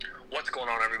What's going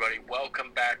on, everybody?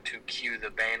 Welcome back to Cue the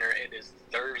Banner. It is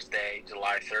Thursday,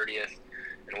 July 30th,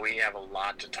 and we have a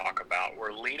lot to talk about.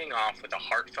 We're leading off with a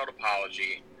heartfelt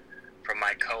apology from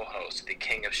my co-host, the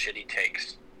king of shitty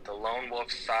takes. The Lone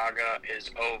Wolf saga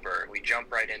is over. We jump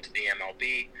right into the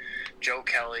MLB. Joe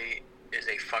Kelly is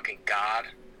a fucking god,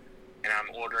 and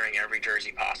I'm ordering every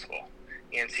jersey possible.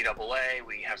 NCAA,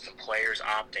 we have some players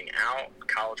opting out.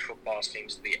 College football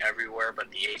seems to be everywhere, but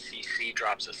the ACC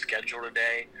drops a schedule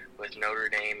today with Notre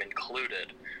Dame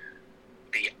included.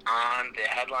 Beyond the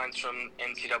headlines from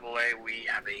NCAA, we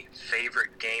have a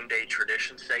favorite game day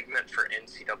tradition segment for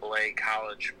NCAA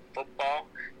college football.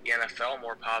 The NFL,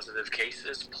 more positive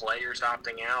cases, players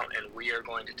opting out, and we are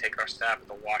going to take our stab at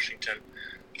the Washington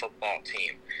football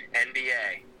team.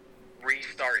 NBA.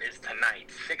 Restart is tonight,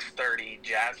 6:30,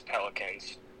 Jazz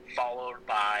Pelicans, followed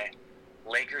by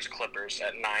Lakers Clippers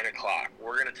at 9 o'clock.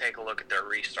 We're going to take a look at their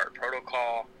restart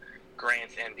protocol,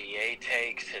 Grant's NBA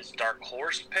takes, his dark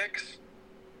horse picks,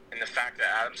 and the fact that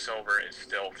Adam Silver is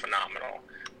still phenomenal.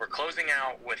 We're closing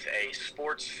out with a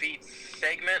sports feats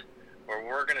segment where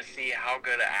we're going to see how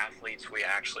good athletes we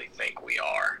actually think we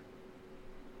are.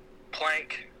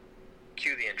 Plank,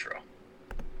 cue the intro.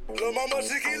 Lil' mama,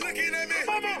 she keep looking at me.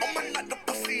 I'ma knock the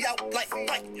pussy out like. Hit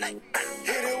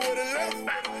it with a left,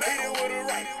 hit it with a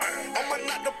right. I'ma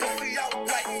knock the pussy out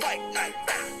like. Hit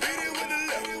it with the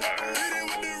left, hit it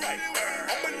with the right.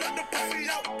 I'ma knock the pussy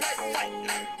out like.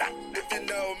 If you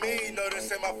know me, you know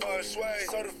this ain't my first way.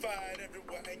 Certified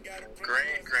everywhere, ain't got a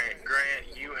Grant,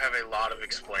 you have a lot of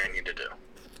explaining to do.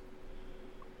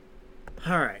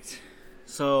 Alright,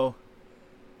 so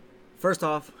first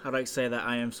off, I'd like to say that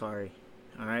I am sorry.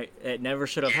 Alright, it never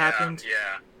should have happened.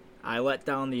 Yeah. I let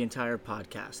down the entire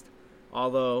podcast.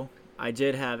 Although, I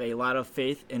did have a lot of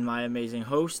faith in my amazing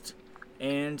host,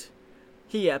 and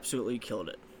he absolutely killed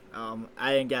it.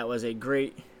 I think that was a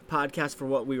great podcast for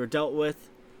what we were dealt with,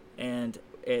 and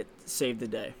it saved the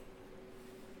day.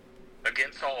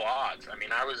 Against all odds. I mean,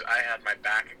 I had my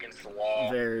back against the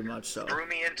wall. Very much so. Threw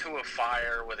me into a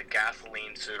fire with a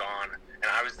gasoline suit on,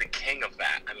 and I was the king of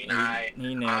that. I mean,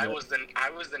 I was the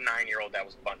 9-year-old that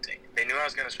was bunting. They knew I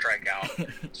was going to strike out,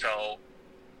 so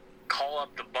call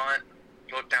up the bunt,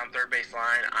 look down third base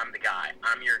line. I'm the guy.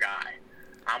 I'm your guy.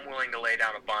 I'm willing to lay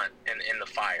down a bunt in the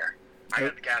fire. I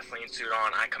got the gasoline suit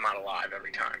on. I come out alive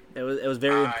every time. It was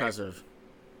very impressive.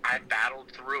 I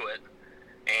battled through it.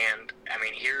 And, I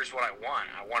mean, here's what I want.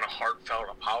 I want a heartfelt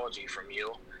apology from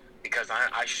you because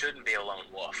I shouldn't be a lone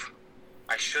wolf.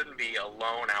 I shouldn't be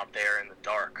alone out there in the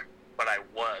dark, but I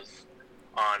was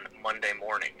on Monday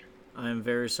morning. I'm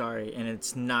very sorry, and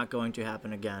it's not going to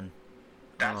happen again.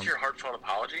 That's your heartfelt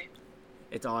apology?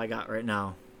 It's all I got right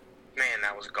now. Man,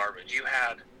 that was garbage. You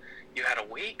had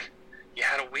a week. You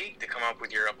had a week to come up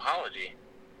with your apology.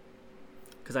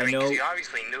 Because I know you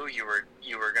obviously knew you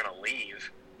were going to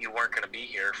leave. You weren't going to be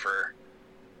here for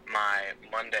my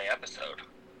Monday episode.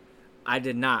 I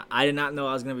did not know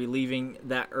I was going to be leaving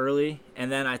that early,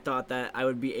 and then I thought that I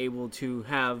would be able to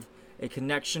have a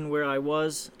connection where I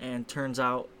was, and turns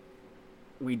out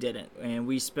we didn't. And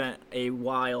we spent a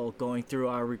while going through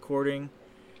our recording,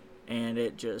 and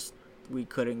we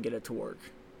couldn't get it to work.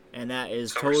 And that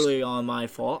is totally on my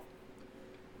fault.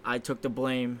 I took the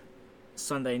blame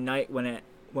Sunday night when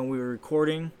we were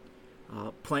recording.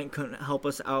 Plank couldn't help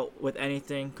us out with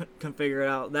anything, couldn't figure it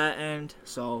out that end,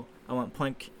 so I want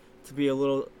Plank to be a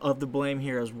little of the blame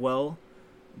here as well,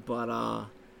 but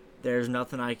there's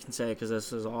nothing I can say because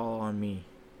this is all on me.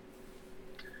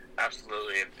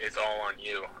 Absolutely, it's all on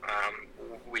you.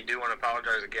 We do want to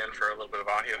apologize again for a little bit of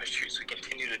audio issues. We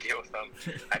continue to deal with them.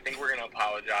 I think we're going to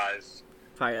apologize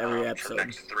probably every episode for the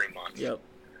next 3 months. Yep.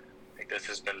 I think this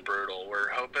has been brutal. We're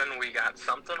hoping we got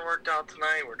something worked out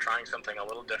tonight. We're trying something a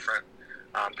little different.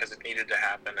 Because it needed to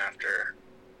happen after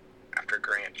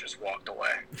Grant just walked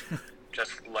away,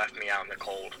 just left me out in the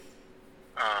cold.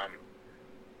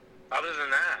 Other than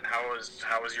that, how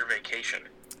was your vacation?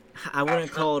 I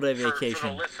wouldn't call it a vacation. For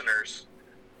the listeners,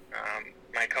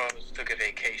 my co-host took a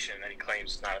vacation that he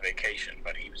claims is not a vacation,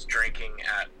 but he was drinking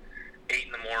at 8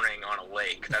 in the morning on a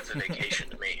lake. That's a vacation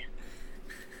to me.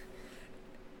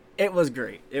 It was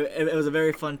great. It was a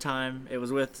very fun time. It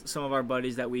was with some of our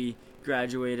buddies that we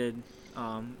graduated.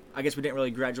 I guess we didn't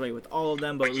really graduate with all of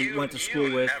them, but we went to school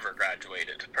with. You never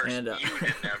graduated. And, you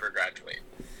did never graduate.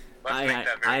 I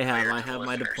have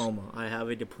my diploma. I have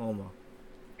a diploma.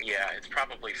 Yeah, it's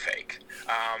probably fake.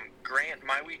 Grant,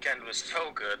 my weekend was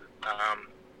so good.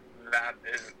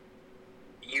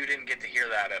 You didn't get to hear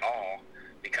that at all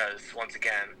because, once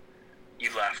again, you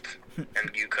left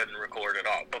and you couldn't record at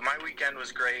all. But my weekend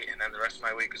was great, and then the rest of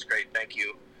my week was great. Thank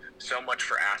you so much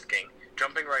for asking.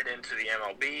 jumping right into the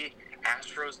MLB,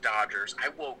 Astros, Dodgers. I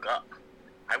woke up.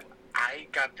 I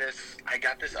got this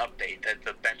update that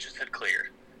the benches had cleared.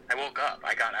 I woke up.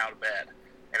 I got out of bed,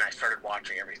 and I started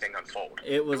watching everything unfold.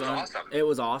 It was awesome. It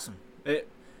was awesome.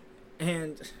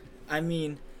 And I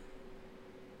mean,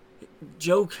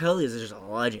 Joe Kelly is just a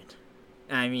legend.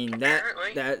 I mean,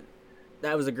 that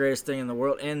was the greatest thing in the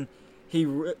world, and he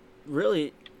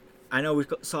really. I know we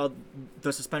saw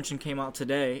the suspension came out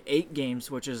today, 8 games,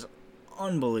 which is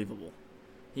unbelievable.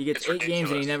 He gets 8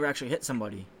 games and he never actually hit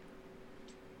somebody.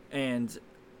 And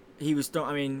he was throwing.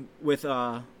 I mean, with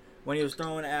when he was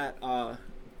throwing at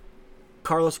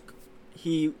Carlos,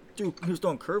 he was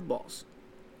throwing curveballs,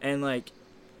 and like,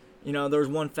 you know, there was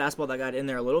one fastball that got in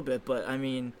there a little bit, but I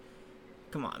mean,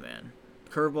 come on, man,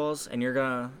 curveballs, and you're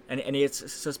gonna and he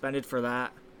gets suspended for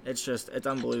that. It's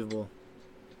unbelievable.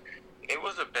 It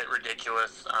was a bit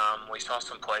ridiculous. We saw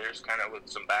some players kind of with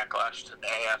some backlash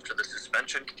today after the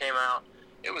suspension came out.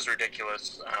 It was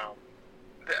ridiculous.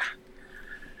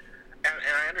 And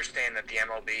I understand that the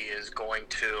MLB is going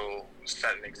to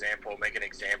set an example, make an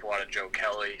example out of Joe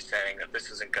Kelly, saying that this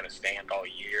isn't going to stand all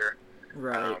year.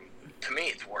 Right. To me,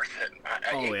 it's worth it.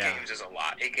 8 games is a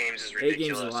lot. 8 games is8 ridiculous.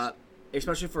 games is a lot,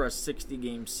 especially for a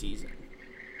 60-game season.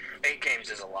 8 games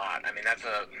is a lot. I mean, that's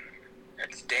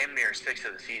damn near 6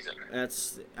 of the season.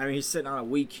 I mean, he's sitting on a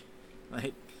week.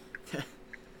 Like,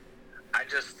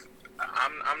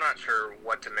 I'm not sure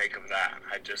what to make of that.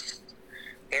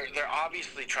 They're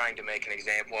obviously trying to make an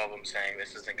example of him, saying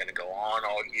this isn't going to go on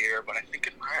all year. But I think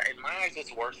in my eyes,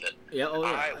 it's worth it. Yeah. Oh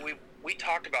yeah. We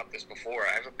talked about this before.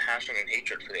 I have a passion and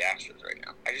hatred for the Astros right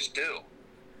now. I just do.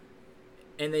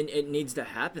 And then it needs to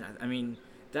happen. I mean,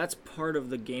 that's part of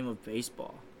the game of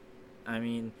baseball. I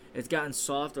mean, it's gotten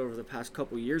soft over the past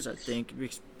couple of years, I think,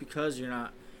 because you're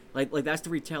not like that's the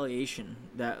retaliation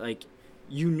that, like,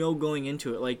 you know, going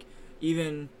into it. Like,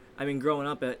 even, I mean, growing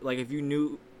up, if you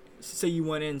knew, say you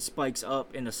went in spikes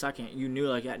up in the second, you knew,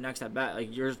 like, at next at bat,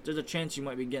 like, there's a chance you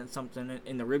might be getting something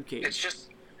in the rib cage.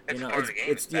 It's part of the game.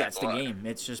 It's the game.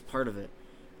 It's just part of it.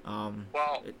 And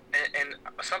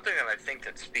something that I think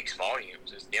that speaks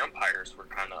volumes is the umpires were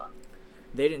kind of.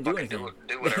 They didn't do anything.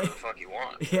 Do whatever the fuck you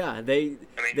want. Yeah, they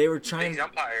were trying. These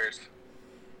umpires,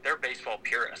 they're baseball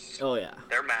purists. Oh yeah.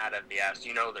 They're mad at the Astros.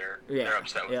 You know they're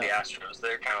upset with the Astros.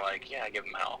 They're kind of like, yeah, give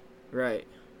them hell. Right.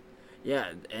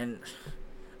 Yeah, and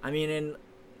I mean,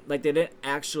 they didn't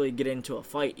actually get into a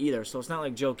fight either. So it's not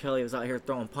like Joe Kelly was out here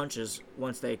throwing punches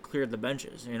once they cleared the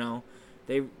benches. You know,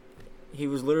 he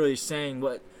was literally saying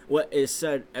what is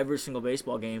said every single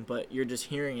baseball game, but you're just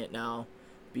hearing it now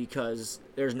because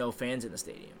there's no fans in the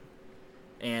stadium,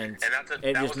 and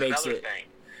it just makes it. Thing.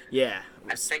 Yeah,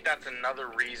 I think that's another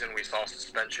reason we saw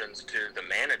suspensions to the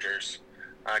managers,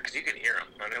 because you could hear them.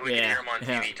 I mean, we could hear them on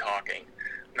TV talking.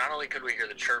 Not only could we hear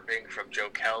the chirping from Joe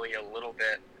Kelly a little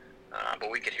bit,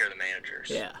 but we could hear the managers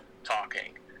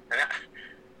talking, and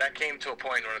that came to a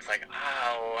point where it's like,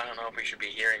 oh, I don't know if we should be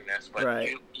hearing this, but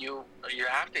you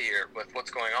have to hear it with what's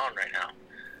going on right now.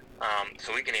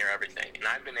 So we can hear everything, and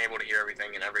I've been able to hear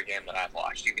everything in every game that I've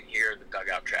watched. You can hear the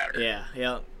dugout chatter.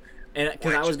 Yeah, and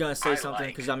because I was gonna say something,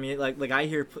 because I mean, like I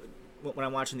hear when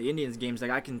I'm watching the Indians games, like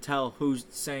I can tell who's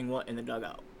saying what in the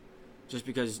dugout, just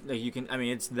because you can. I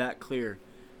mean, it's that clear,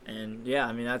 and yeah,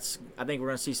 I mean I think we're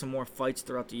gonna see some more fights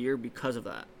throughout the year because of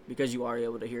that, because you are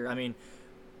able to hear. I mean,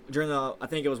 I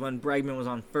think it was when Bregman was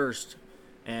on first,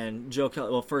 and Joe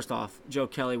Kelly. Well, first off, Joe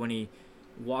Kelly, when he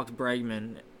walked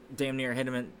Bregman, damn near hit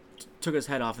him and took his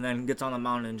head off, and then gets on the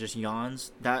mound and just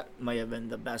yawns. That might have been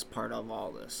the best part of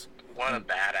all this. What a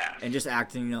badass! And just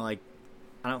acting, like,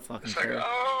 I don't fucking care. Like,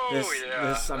 oh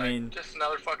this, I mean, just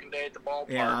another fucking day at the ballpark.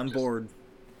 Yeah, I'm bored.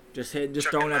 Just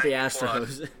throwing at the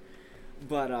Astros.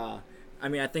 But I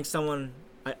mean, I think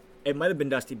it might have been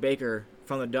Dusty Baker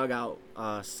from the dugout,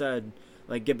 said,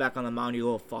 like, get back on the mound, you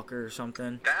little fucker, or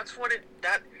something. That's what it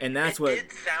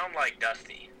did sound like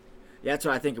Dusty. Yeah, that's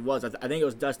what I think it was. I think it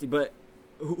was Dusty, but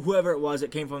whoever it was, it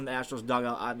came from the Astros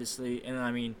dugout, obviously. And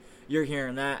I mean, you're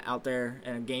hearing that out there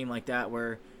in a game like that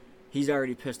where he's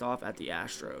already pissed off at the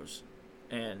Astros,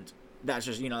 and that's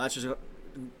just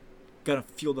gonna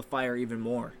fuel the fire even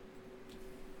more.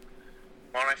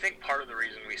 Well, and I think part of the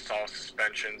reason we saw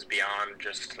suspensions beyond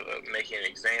just making an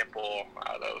example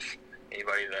out of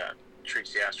anybody that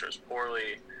treats the Astros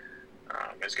poorly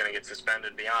is going to get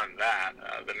suspended. Beyond that,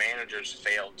 the managers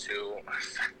failed to.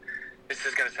 This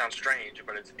is going to sound strange,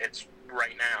 but it's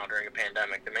right now during a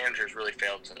pandemic. The managers really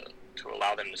failed to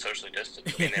allow them to socially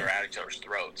distance. I mean, they were at each other's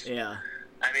throats. Yeah.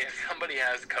 I mean, if somebody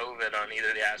has COVID on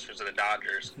either the Astros or the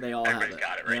Dodgers, They all have everybody's it.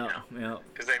 got it right now. Yeah.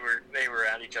 Because they were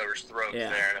at each other's throats Yeah.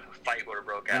 there, and if a fight would have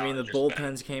broke out. I mean, the it'd just been-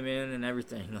 bullpens came in and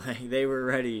everything. Like, they were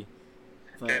ready.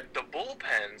 But The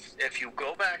bullpens, if you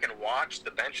go back and watch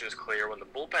the benches clear, when the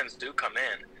bullpens do come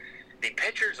in, the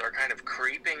pitchers are kind of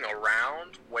creeping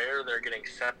around where they're getting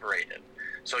separated.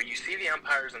 So you see the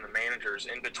umpires and the managers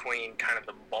in between kind of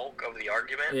the bulk of the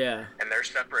argument, yeah. and they're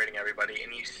separating everybody.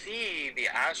 And you see the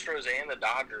Astros and the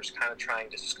Dodgers kind of trying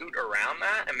to scoot around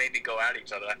that and maybe go at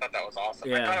each other. I thought that was awesome.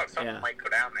 I Yeah, thought something yeah. might go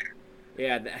down there.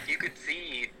 Yeah. You could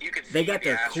see They got the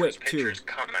there Astros quick, too. pitchers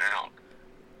come out.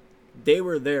 They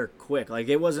were there quick. Like,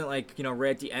 it wasn't like, right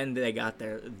at the end they got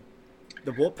there.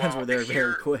 The bullpens Well, were there if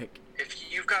very you're- quick.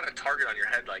 If you've got a target on your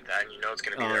head like that and you know it's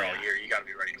going to be Oh, there yeah. all year, you got to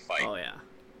be ready to fight. Oh, yeah.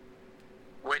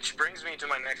 Which brings me to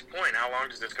my next point. How long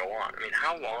does this go on? I mean,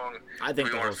 how long I do think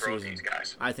we the want whole to throw season. these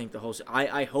guys? I think the whole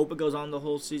I hope it goes on the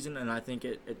whole season, and I think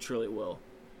it truly will.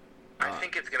 I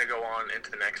think it's going to go on into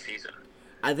the next season.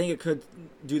 I think it could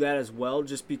do that as well,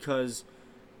 just because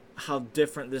how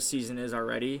different this season is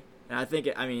already. And I think,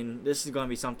 this is going to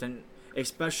be something,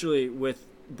 especially with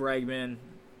Bregman,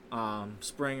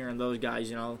 Springer, and those guys,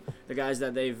 the guys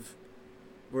that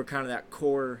were kind of that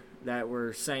core that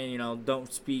were saying,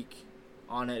 don't speak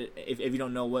on it if you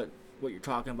don't know what you're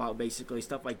talking about, basically,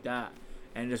 stuff like that.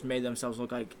 And just made themselves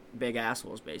look like big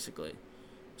assholes, basically.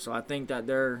 So I think that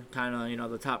they're kind of,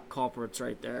 the top culprits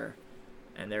right there.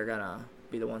 And they're going to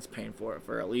be the ones paying for it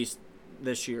for at least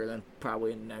this year, then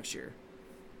probably in next year.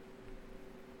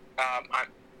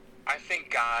 I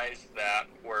think guys that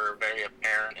were very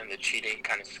apparent in the cheating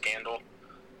kind of scandal,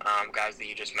 guys that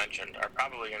you just mentioned, are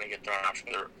probably going to get thrown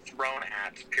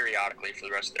at periodically for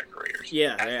the rest of their careers.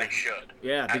 Yeah, as yeah. they should.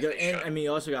 Yeah, As because they should.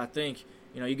 you also got to think,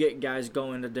 you get guys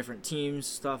going to different teams,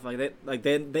 stuff like that. Like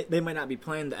they might not be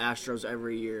playing the Astros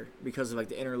every year because of like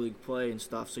the interleague play and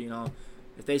stuff. So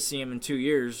if they see them in 2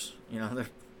 years,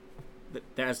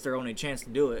 that's their only chance to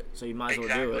do it. So you might as well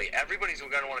do it. Exactly. Everybody's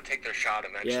going to want to take their shot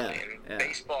eventually. Yeah, And yeah.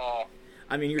 baseball.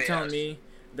 You're telling Yes. me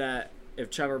that if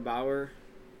Trevor Bauer,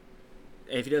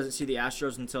 if he doesn't see the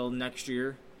Astros until next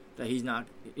year, that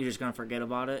you're just gonna forget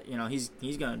about it.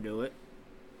 He's gonna do it.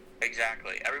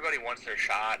 Exactly. Everybody wants their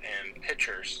shot, and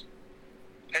pitchers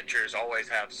always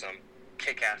have some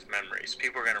kick-ass memories.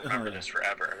 People are going to remember yeah. this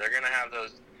forever. They're going to have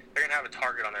those. They're going to have a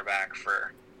target on their back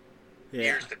for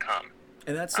years to come.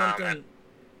 And that's something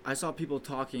I saw people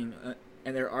talking,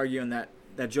 and they're arguing that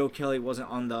Joe Kelly wasn't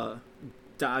on the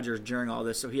Dodgers during all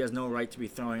this, so he has no right to be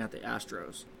throwing at the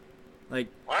Astros. Like,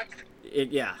 What?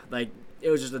 it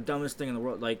was just the dumbest thing in the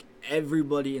world. Like,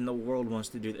 everybody in the world wants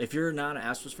to do that. If you're not an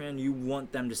Astros fan, you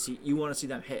want to see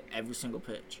them hit every single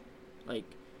pitch. Like,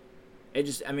 it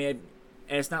just, and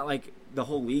it's not like the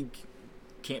whole league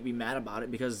can't be mad about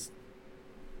it because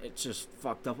it's just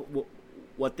fucked up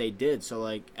what they did. So,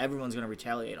 like, everyone's going to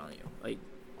retaliate on you. Like,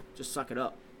 just suck it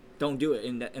up. Don't do it,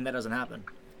 and that doesn't happen.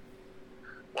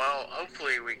 Well,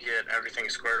 hopefully we get everything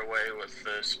squared away with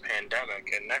this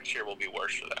pandemic, and next year will be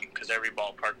worse for them because every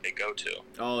ballpark they go to,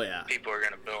 Oh, yeah. people are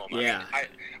going to boo them. Yeah.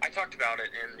 I talked about it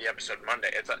in the episode Monday.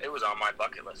 It was on my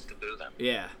bucket list to boo them.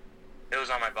 Yeah. It was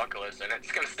on my bucket list, and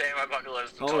it's going to stay on my bucket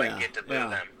list Oh, until yeah. I get to boo Yeah.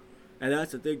 them. And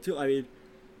that's the thing, too.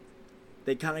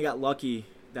 They kind of got lucky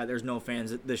that there's no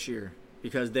fans this year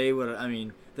because they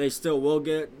would, they still will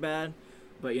get bad,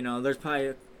 but, there's probably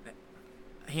a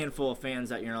handful of fans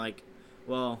that you're like,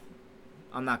 well,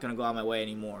 I'm not going to go out my way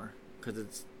anymore because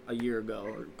it's a year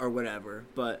ago or whatever.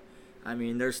 But, it's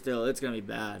going to be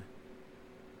bad.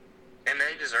 And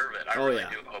they deserve it. I Oh, really yeah.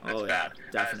 do hope Oh, it's yeah. bad.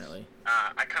 Definitely.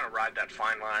 I kind of ride that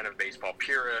fine line of baseball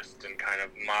purist and kind of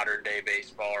modern day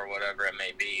baseball or whatever it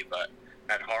may be, but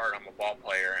at heart, I'm a ball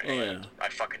player, and Oh, yeah. I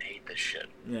fucking hate this shit.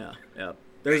 Yeah, yeah.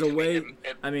 There's a Makes me- way.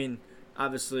 it-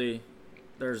 Obviously,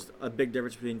 there's a big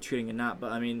difference between cheating and not.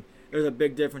 But there's a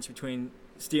big difference between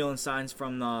stealing signs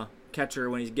from the catcher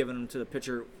when he's giving them to the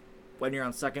pitcher when you're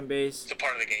on second base, It's a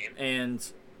part of the game. and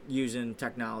using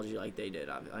technology like they did.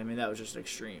 That was just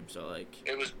extreme. So like,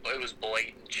 It was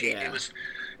blatant cheat. Yeah. It was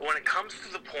when it comes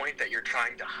to the point that you're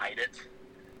trying to hide it,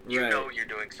 you Right. know you're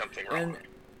doing something wrong. And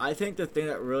I think the thing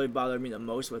that really bothered me the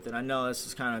most with it, I know this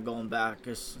is kind of going back,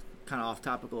 it's kind of off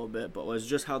topic a little bit, but was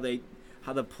just how the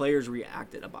players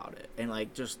reacted about it and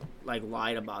just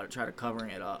lied about it, tried to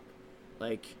covering it up.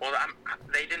 Like, Well,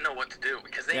 they didn't know what to do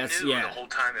because they That's- knew yeah. the whole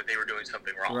time that they were doing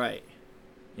something wrong. right.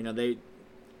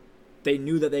 They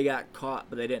knew that they got caught,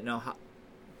 but they didn't know how,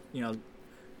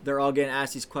 they're all getting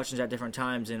asked these questions at different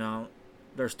times,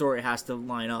 their story has to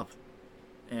line up.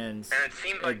 And And it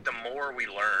seemed like the more we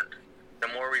learned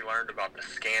learned about the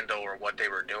scandal or what they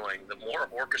were doing, the more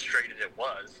orchestrated it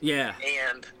was. Yeah.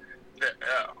 And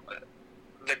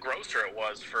the grosser it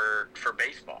was for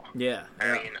baseball. Yeah.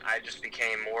 I mean, I just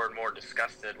became more and more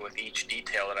disgusted with each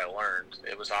detail that I learned.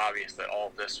 It was obvious that all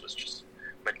of this was just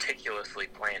meticulously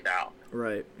planned out.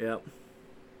 Right. Yep.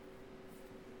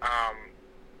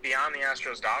 Beyond the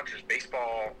Astros-Dodgers,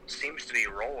 baseball seems to be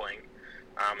rolling.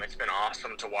 It's been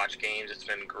awesome to watch games. It's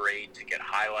been great to get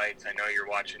highlights. I know you're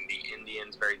watching the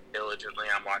Indians very diligently.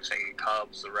 I'm watching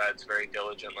Cubs, the Reds very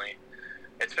diligently.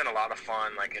 It's been a lot of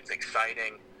fun. Like, it's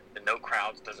exciting. The no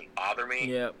crowds doesn't bother me.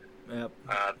 Yep.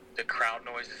 The crowd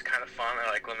noise is kind of fun. I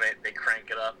like when they crank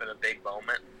it up in a big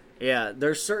moment. Yeah,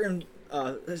 there's certain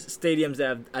stadiums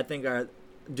that I think are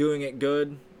doing it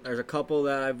good. There's a couple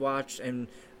that I've watched, and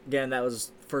again, that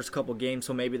was first couple games,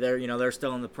 so maybe they're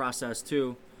still in the process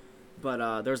too.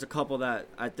 But there's a couple that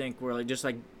I think were like just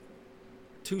like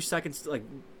 2 seconds like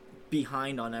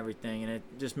behind on everything, and it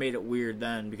just made it weird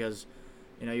then because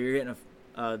you're getting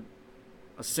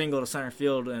a single to center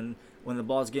field, and when the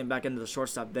ball's getting back into the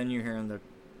shortstop, then you're hearing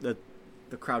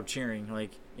the crowd cheering.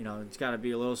 Like, it's got to be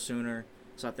a little sooner.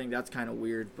 So I think that's kind of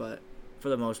weird, but for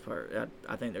the most part,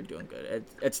 I think they're doing good.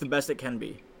 It's the best it can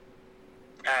be.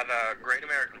 At Great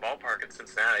American Ballpark in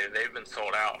Cincinnati, they've been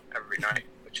sold out every night,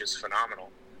 which is phenomenal.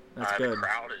 That's good. The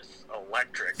crowd is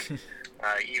electric.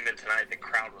 Even tonight, the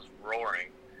crowd was roaring.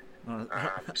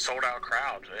 Sold out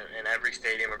crowd in every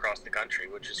stadium across the country,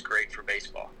 which is great for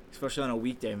baseball. Especially on a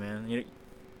weekday, man. You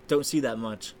don't see that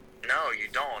much. No, you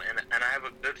don't. And I have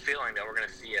a good feeling that we're going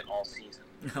to see it all season.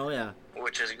 Oh, yeah.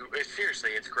 Which is,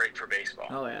 seriously, it's great for baseball.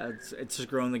 Oh, yeah. It's just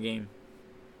growing the game.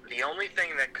 The only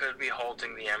thing that could be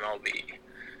halting the MLB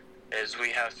is we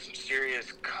have some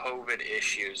serious COVID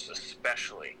issues,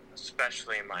 especially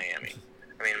in Miami.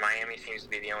 I mean, Miami seems to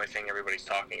be the only thing everybody's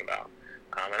talking about.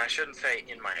 And I shouldn't say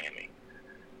in Miami.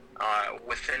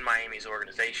 Within Miami's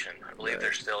organization. I believe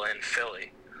they're still in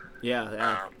Philly.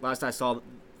 Yeah. Last I saw,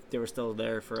 they were still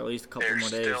there for at least a couple more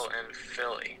days. They're still in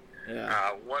Philly.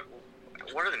 Yeah.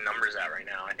 What are the numbers at right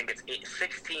now? I think it's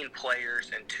 16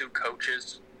 players and 2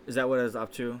 coaches. Is that what it's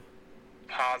up to?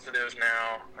 Positive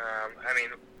now.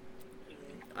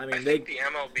 I think the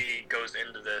MLB goes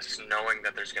into this knowing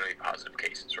that there's going to be positive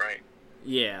cases, right?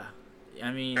 Yeah.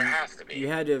 I mean, there has to be. You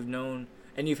had to have known,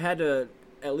 and you've had to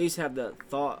at least have the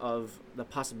thought of the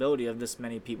possibility of this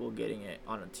many people getting it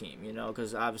on a team,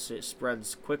 because obviously it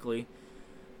spreads quickly.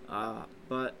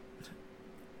 But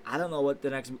I don't know what the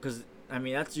next, because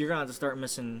you're gonna have to start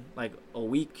missing like a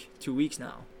week, 2 weeks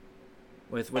now,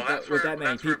 with that many people.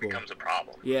 That's where it becomes a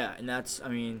problem. Yeah, and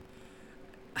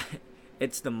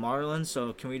it's the Marlins,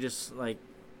 so can we just like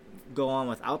go on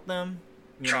without them?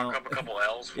 Chalk up a couple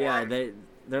L's for them. Yeah,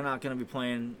 they're not gonna be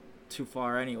playing too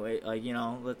far anyway. Like,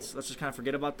 let's just kind of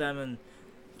forget about them and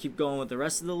keep going with the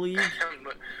rest of the league.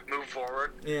 Move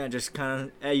forward. Yeah, just kind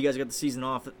of, hey, you guys got the season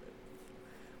off.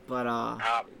 But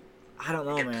I don't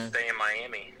know, man. Stay in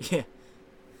Miami. Yeah,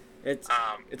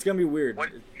 it's gonna be weird.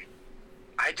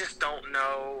 I just don't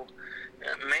know.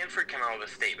 Manfred came out with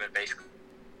a statement basically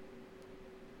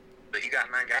that you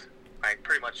got 9 guys. Like,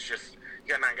 pretty much just,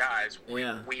 you got 9 guys.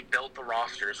 We built the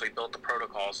rosters, we built the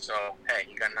protocols. So hey,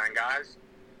 you got 9 guys.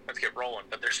 Let's get rolling.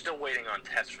 But they're still waiting on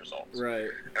test results. Right.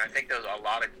 And I think a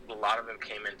lot of them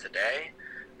came in today,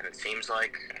 and it seems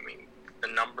like, the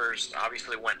numbers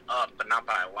obviously went up, but not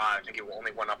by a lot. I think it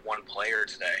only went up 1 player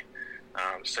today.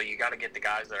 So you got to get the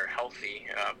guys that are healthy,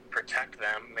 protect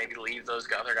them, maybe leave those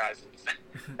other guys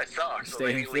that suck. So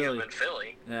maybe leave them in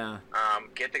Philly. Yeah.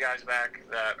 Get the guys back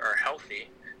that are healthy.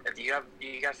 If you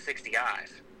got 60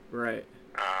 guys. Right.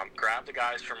 Grab the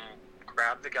guys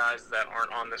that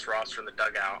aren't on this roster in the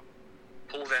dugout,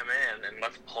 pull them in, and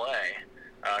let's play.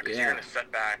 Because you're going to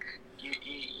set back.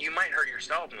 You might hurt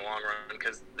yourself in the long run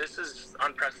because this is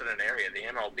unprecedented area. The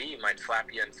MLB might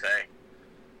slap you and say,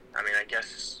 I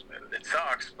guess it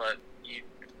sucks, but you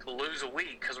lose a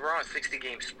week because we're on a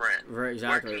 60-game sprint. Right,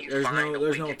 exactly.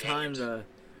 There's no time to.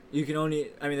 You can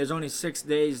only. There's only 6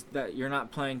 days that you're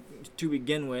not playing to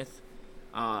begin with,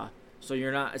 so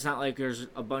you're not. It's not like there's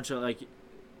a bunch of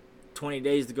 20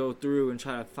 days to go through and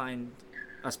try to find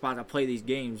a spot to play these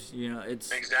games.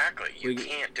 It's exactly. You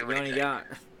can't do anything. We only got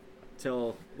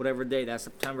till whatever day, that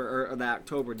September or the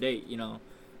October date.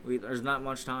 There's not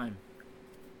much time.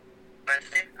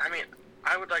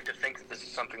 I would like to think that this is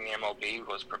something the MLB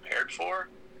was prepared for,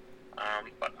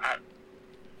 but I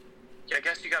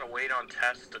guess you got to wait on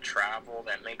tests to travel.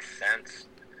 That makes sense.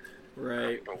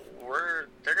 Right. But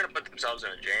they're going to put themselves in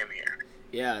a jam here.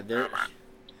 Yeah, they're.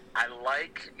 I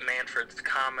like Manfred's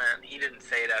comment. He didn't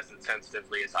say it as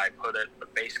insensitively as I put it,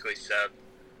 but basically said,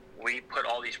 we put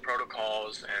all these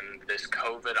protocols and this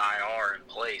COVID IR in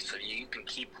place so you can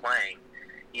keep playing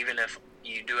even if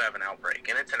you do have an outbreak.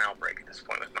 And it's an outbreak at this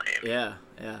point with Miami.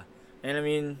 Yeah. And, I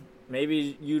mean,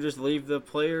 maybe you just leave the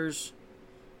players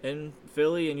in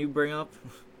Philly and you bring up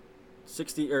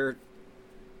 60 or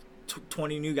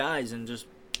 20 new guys and just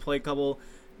play a couple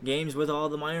games with all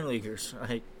the minor leaguers.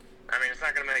 Like, I mean, it's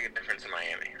not going to make a difference in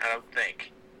Miami, I don't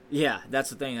think. Yeah, that's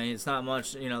the thing. I mean, it's not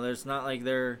much. There's not like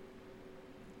they're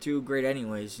too great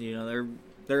anyways.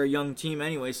 They're a young team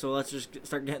anyway, so let's just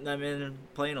start getting them in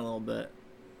and playing a little bit.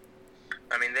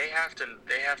 I mean, they have to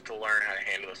learn how to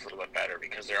handle this a little bit better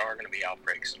because there are going to be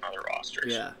outbreaks in other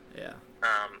rosters. Yeah.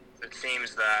 It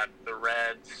seems that the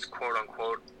Reds'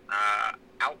 quote-unquote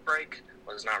outbreak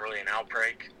was not really an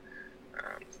outbreak.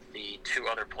 The two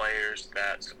other players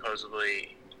that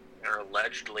supposedly or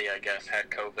allegedly, I guess,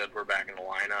 had COVID were back in the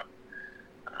lineup.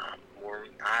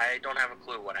 I don't have a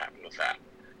clue what happened with that.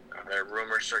 There are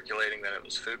rumors circulating that it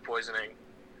was food poisoning.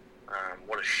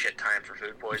 What a shit time for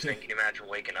food poisoning. Can you imagine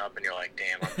waking up and you're like,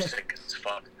 damn, I'm sick as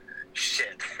fuck.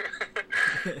 Shit.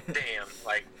 Damn,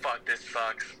 like, fuck, this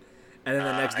sucks. And then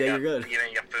the next day you're good. You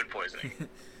got food poisoning.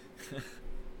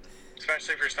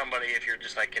 Especially for somebody, if you're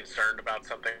just, like, concerned about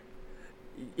something.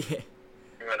 Yeah.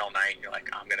 You went all night and you're like,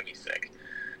 I'm going to be sick.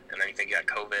 And then you think you got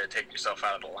COVID, take yourself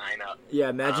out of the lineup. Yeah,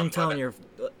 imagine telling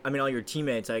all your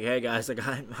teammates, like, hey, guys, like,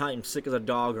 I'm sick as a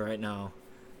dog right now.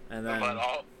 And then, but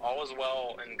all was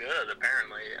well and good,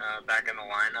 apparently, back in the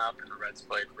lineup, and the Reds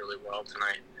played really well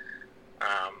tonight.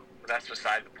 That's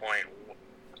beside the point.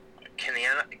 Can the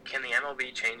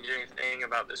MLB change anything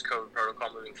about this COVID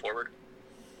protocol moving forward?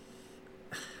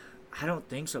 I don't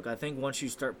think so. I think once you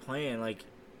start playing, like,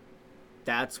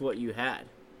 that's what you had.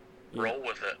 Roll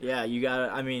with it. Yeah, you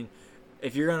gotta. I mean,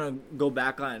 if you're gonna go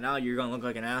back on it now, you're gonna look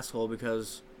like an asshole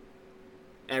because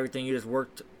everything you just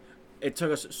worked. It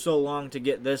took us so long to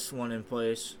get this one in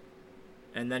place,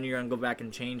 and then you're gonna go back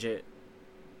and change it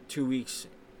 2 weeks.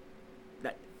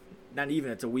 That not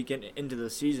even. It's a weekend into the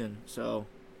season, so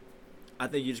I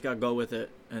think you just gotta go with it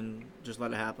and just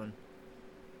let it happen.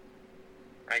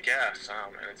 I guess,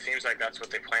 and it seems like that's what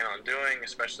they plan on doing,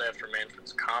 especially after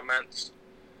Manfred's comments.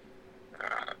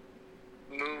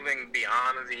 Moving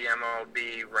beyond the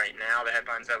MLB right now, the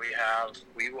headlines that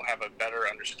we will have a better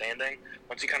understanding.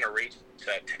 Once you kind of reach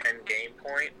that 10-game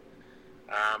point,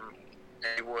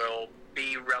 they will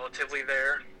be relatively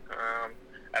there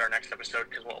at our next episode,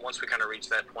 because once we kind of reach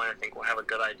that point, I think we'll have a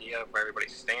good idea of where everybody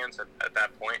stands at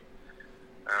that point.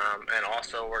 And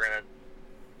also, we're going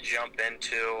to jump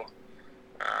into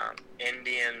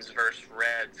Indians versus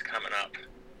Reds coming up.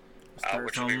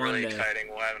 Which will be really exciting.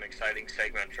 We'll have an exciting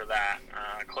segment for that.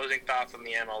 Closing thoughts on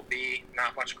the MLB.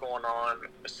 Not much going on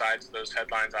besides those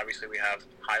headlines. Obviously, we have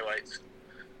highlights,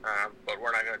 but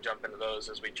we're not going to jump into those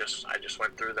as I just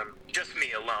went through them. Just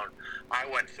me alone. I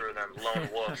went through them. Lone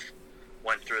Wolf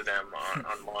went through them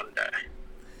on Monday.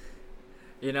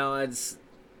 It's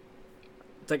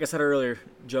like I said earlier,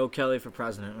 Joe Kelly for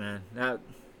president, man.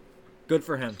 Good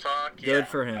for him. Fuck yeah. Good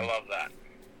for him. I love that.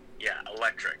 Yeah,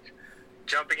 electric.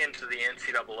 Jumping into the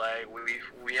NCAA,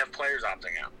 we have players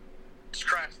opting out.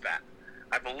 Scratch that.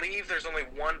 I believe there's only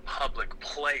one public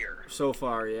player so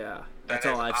far. Yeah, that's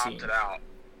all I've seen. Opted out.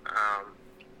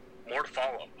 More to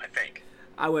follow, I think.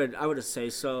 I would say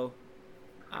so.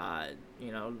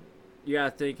 You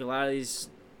gotta think a lot of these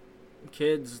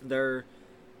kids, they're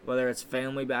whether it's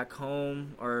family back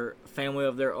home or family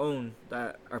of their own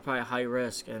that are probably high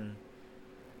risk, and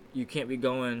you can't be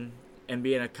going and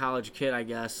being a college kid, I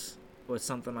guess, with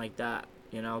something like that,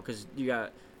 because you're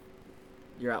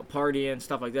out partying,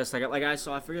 stuff like this. Like I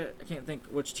saw, I can't think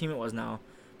which team it was now,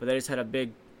 but they just had a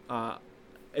big,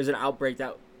 is an outbreak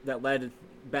that led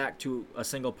back to a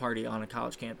single party on a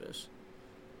college campus,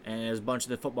 and it was a bunch of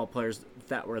the football players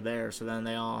that were there. So then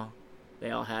they all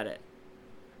had it.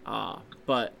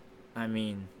 But I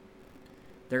mean,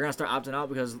 they're gonna start opting out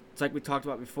because it's like we talked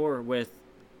about before with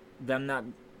them not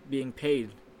being paid.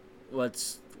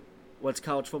 What's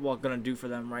college football going to do for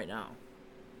them right now?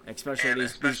 Especially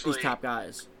these top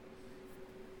guys.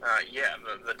 Yeah,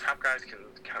 the top guys can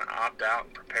kind of opt out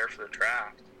and prepare for the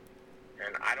draft.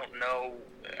 And I don't know,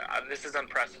 this is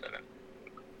unprecedented.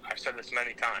 I've said this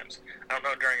many times. I don't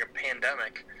know during a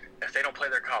pandemic, if they don't play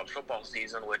their college football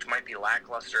season, which might be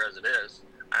lackluster as it is,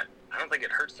 I don't think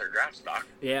it hurts their draft stock.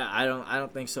 Yeah, I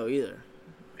don't think so either.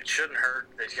 It shouldn't hurt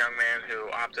this young man who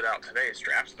opted out today's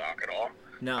draft stock at all.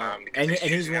 No, and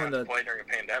he's one of the play during a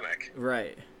pandemic.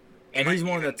 Right, and he's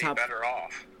one of the top better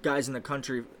off guys in the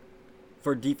country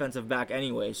for defensive back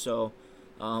anyway. So,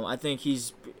 I think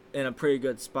he's in a pretty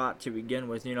good spot to begin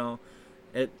with.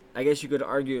 I guess you could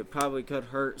argue it probably could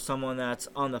hurt someone that's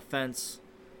on the fence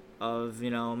of,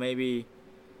 maybe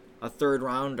a third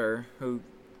rounder who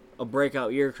a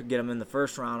breakout year could get them in the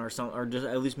first round or something, or just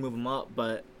at least move them up.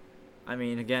 But I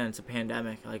mean, again, it's a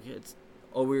pandemic. Like, it's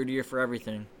a weird year for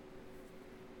everything.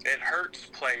 It hurts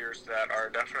players that are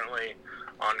definitely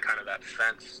on kind of that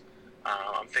fence.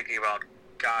 I'm thinking about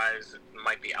guys that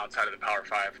might be outside of the Power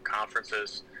 5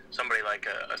 conferences. Somebody like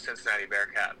a Cincinnati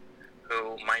Bearcat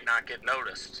who might not get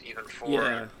noticed even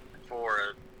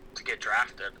to get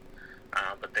drafted.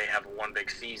 But they have one big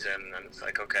season, and it's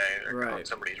like, okay, they're on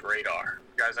somebody's radar.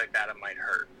 Guys like that, it might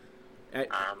hurt.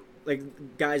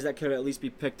 Like guys that could at least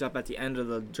be picked up at the end of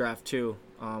the draft too,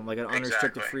 like an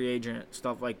unrestricted free agent,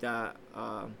 stuff like that.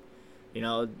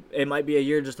 It might be a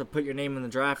year just to put your name in the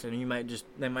draft, and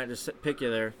they might just pick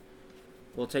you there.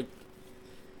 We'll take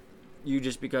you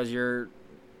just because your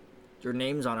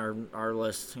name's on our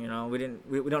list. We don't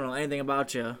know anything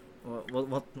about you.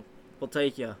 We'll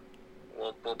take you.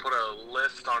 We'll put a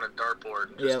list on a dartboard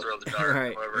and just throw the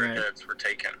dart. Whoever it hits, we're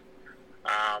taking.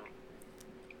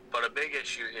 But a big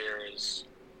issue here is,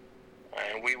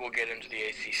 and we will get into the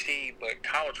ACC, but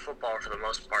college football for the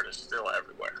most part is still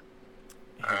everywhere.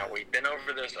 We've been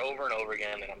over this over and over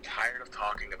again, and I'm tired of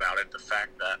talking about it. The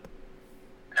fact that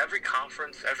every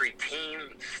conference, every team,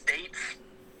 states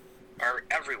are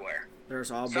everywhere. They're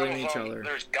all blaming each other.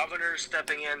 There's governors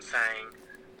stepping in saying,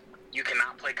 you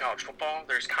cannot play college football.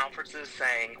 There's conferences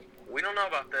saying, we don't know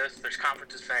about this. There's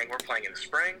conferences saying we're playing in the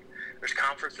spring. There's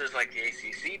conferences like the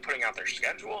ACC putting out their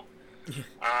schedule.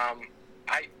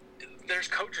 There's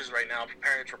coaches right now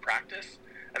preparing for practice,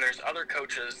 and there's other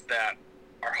coaches that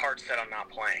are hard set on not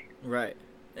playing. Right.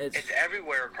 It's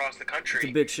everywhere across the country. It's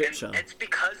a big shit show. It's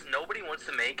because nobody wants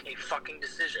to make a fucking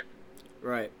decision.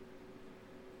 Right.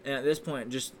 And at this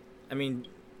point, if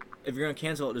you're going to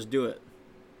cancel it, just do it.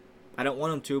 I don't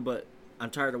want them to, but I'm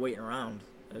tired of waiting around.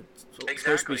 It's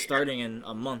supposed to be starting in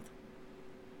a month.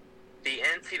 The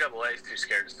NCAA is too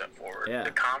scared to step forward. Yeah.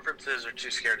 The conferences are too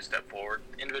scared to step forward.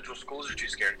 Individual schools are too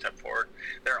scared to step forward.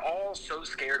 They're all so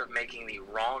scared of making the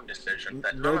wrong decision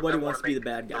that nobody wants to be the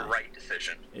bad guy. The right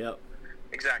decision. Yep.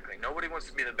 Exactly. Nobody wants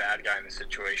to be the bad guy in the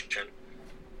situation.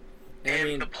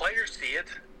 And the players see it.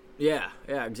 Yeah,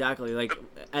 exactly. Like,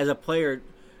 as a player,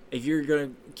 if you're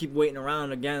going to keep waiting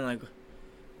around again, like,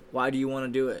 why do you want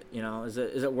to do it? Is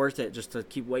it worth it just to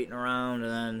keep waiting around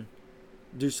and then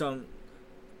do some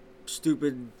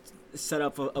stupid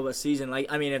setup of a season? Like,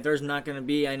 if there's not going to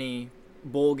be any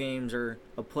bowl games or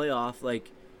a playoff,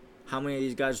 like, how many of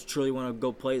these guys truly want to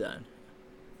go play then?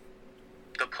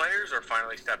 The players are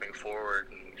finally stepping forward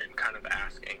and kind of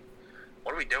asking,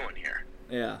 what are we doing here?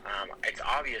 Yeah. It's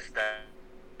obvious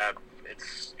that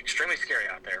it's extremely scary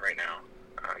out there right now.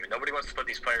 Nobody wants to put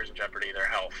these players in jeopardy, their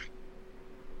health.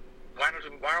 Why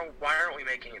aren't we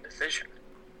making a decision?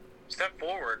 Step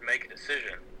forward, make a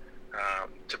decision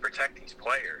to protect these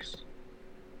players.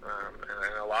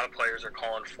 And a lot of players are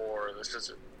calling for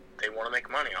they want to make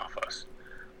money off us.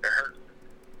 They're hurting.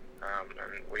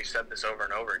 And we said this over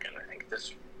and over again. I think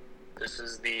this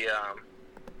is the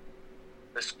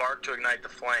spark to ignite the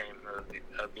flame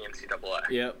of the NCAA.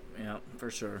 Yep, for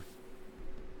sure.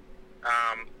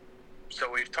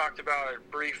 So we've talked about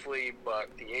it briefly, but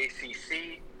the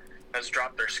ACC has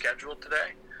dropped their schedule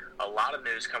today. A lot of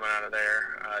news coming out of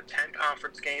there. 10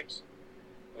 conference games,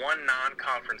 1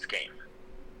 non-conference game.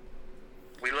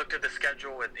 We looked at the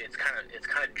schedule. It's kind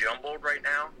of jumbled right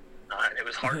now. It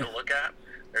was hard to look at.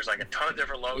 There's like a ton of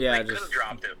different logos. Yeah, they could have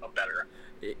dropped it better.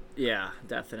 Yeah,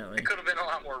 definitely. It could have been a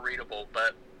lot more readable,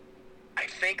 but I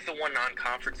think the 1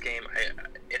 non-conference game,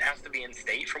 it has to be in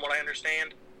state from what I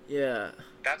understand. Yeah.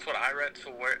 That's what I read.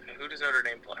 So who does Notre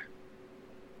Dame play?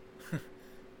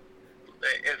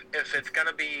 if it's going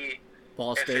to be...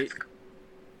 Ball State?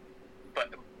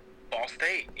 But Ball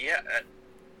State, yeah,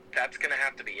 that's going to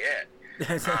have to be it.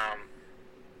 That's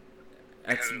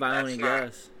my only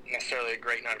guess. Necessarily a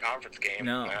great non-conference game.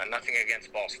 No. Nothing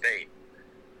against Ball State.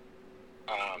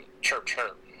 Chirp,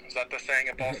 chirp. Is that the saying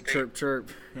at Ball State? Chirp, chirp.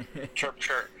 Chirp,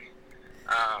 chirp.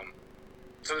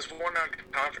 So this 1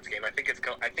 non-conference game, I think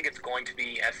it's going to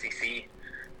be SEC.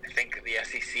 I think the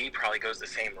SEC probably goes the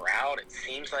same route. It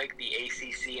seems like the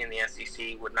ACC and the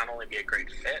SEC would not only be a great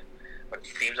fit, but it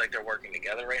seems like they're working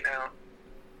together right now.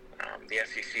 The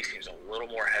SEC seems a little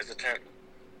more hesitant,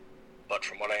 but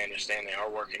from what I understand, they are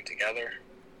working together.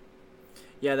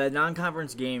 Yeah, that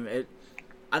non-conference game,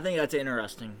 I think that's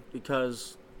interesting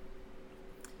because,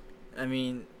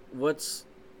 what's,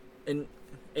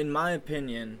 in my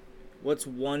opinion, what's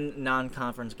 1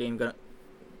 non-conference game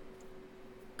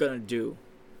gonna do?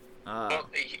 Well,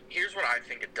 here's what I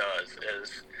think it does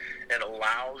is it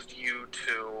allows you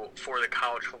to, for the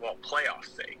college football playoff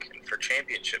sake and for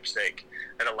championship sake,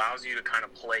 it allows you to kind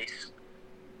of place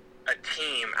a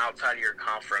team outside of your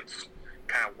conference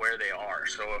kind of where they are.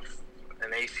 So if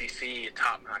an ACC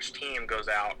top-notch team goes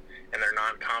out in their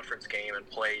non-conference game and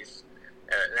plays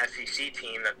an SEC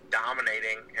team that's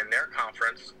dominating in their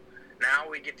conference, now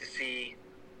we get to see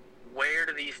where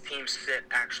do these teams sit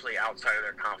actually outside of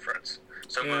their conference.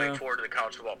 So moving forward to the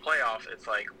college football playoff, it's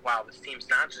like, wow, this team's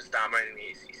not just dominating the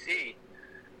ACC,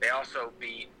 they also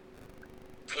beat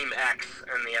Team X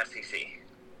in the SEC.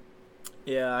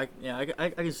 I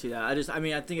can see that.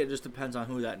 I think it just depends on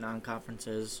who that non-conference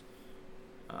is.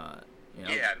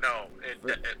 Yeah, no,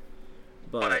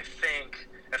 but I think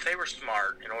if they were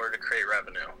smart in order to create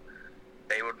revenue,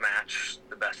 they would match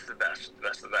the best of the best, the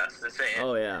best of the best.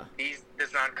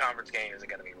 This non-conference game isn't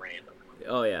going to be random.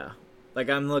 Oh yeah, like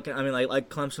like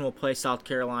Clemson will play South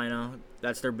Carolina.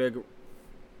 That's their big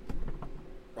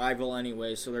rival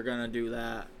anyway, so they're gonna do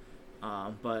that.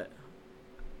 But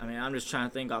I'm just trying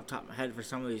to think off the top of my head for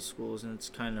some of these schools, and it's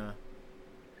kind of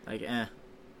like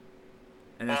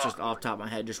And that's just off the top of my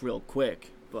head, just real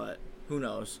quick. But who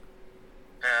knows?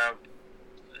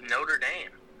 Notre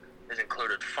Dame is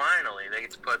included. Finally, they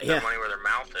get to put their money where their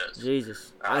mouth is.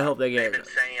 Jesus, I hope they get it. They've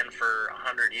been saying for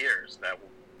 100 years that,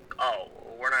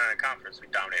 we're not in a conference. We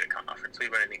dominate a conference. We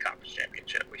win any conference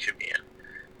championship. We should be in.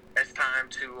 It's time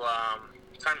to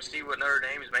see what Notre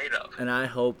Dame is made of. And I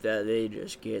hope that they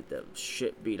just get the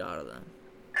shit beat out of them.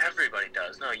 Everybody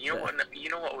does. No, you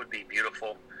know what would be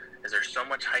beautiful is there's so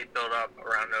much hype built up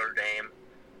around Notre Dame,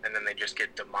 and then they just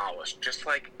get demolished, just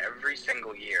like every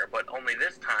single year. But only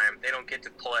this time, they don't get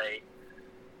to play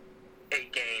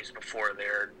 8 games before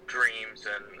their dreams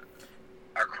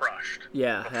are crushed.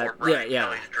 Before Brian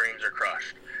Kelly's dreams are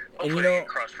crushed. Hopefully they get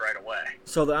crushed right away.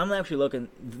 So I'm actually looking,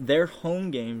 their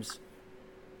home games,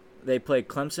 they play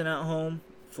Clemson at home,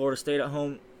 Florida State at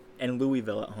home, and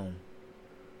Louisville at home.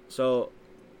 So,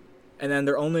 and then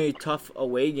their only tough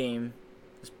away game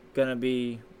is going to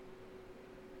be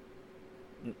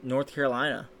North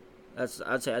Carolina. I'd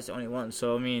say that's the only one.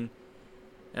 So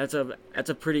that's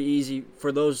a pretty easy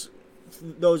for those.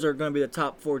 Those are going to be the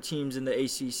top 4 teams in the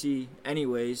ACC,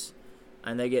 anyways,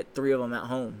 and they get 3 of them at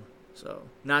home. So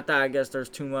not that I guess there's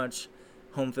too much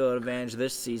home field advantage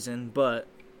this season, but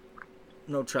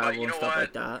no travel and stuff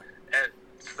like that.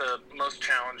 It's the most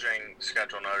challenging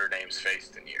schedule Notre Dame's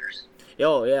faced in years.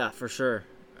 Oh yeah, for sure.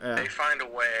 Yeah. They find a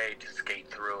way to skate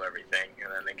through everything,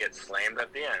 and then they get slammed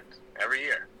at the end every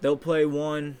year. They'll play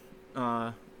one,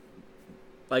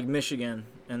 like Michigan,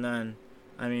 and then,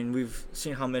 we've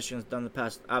seen how Michigan's done the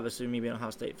past. Obviously, me being a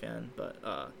Ohio State fan, but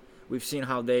we've seen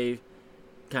how they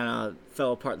kind of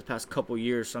fell apart the past couple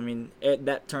years. So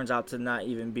that turns out to not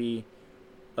even be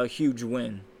a huge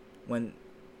win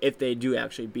if they do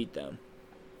actually beat them.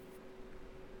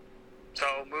 So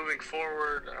moving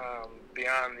forward,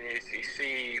 beyond the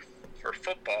ACC for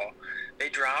football, they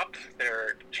dropped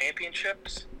their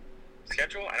championships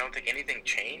schedule. I don't think anything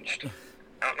changed.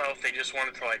 I don't know if they just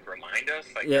wanted to remind us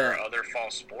there are other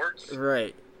fall sports.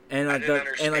 Right. And I didn't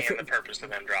understand the purpose of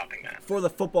them dropping that. For the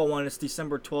football one, it's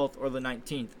December 12th or the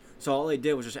 19th. So all they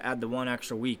did was just add the one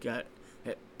extra week that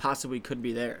it possibly could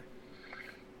be there.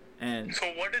 And so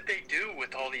what did they do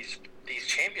with all these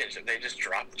championships? They just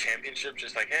dropped the championship,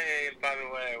 just like, hey, by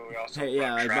the way, we also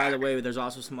by the way, there's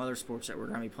also some other sports that we're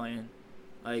gonna be playing.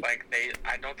 I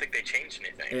don't think they changed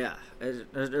anything. Yeah,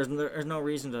 there's no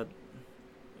reason to.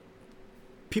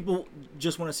 People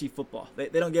just want to see football. They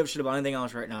don't give a shit about anything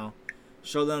else right now.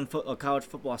 Show them a college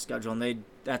football schedule, and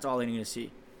that's all they need to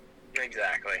see.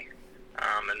 Exactly.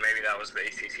 And maybe that was the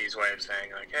ACC's way of saying,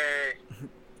 hey,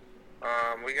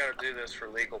 we got to do this for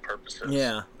legal purposes.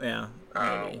 Yeah.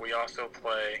 We also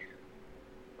play.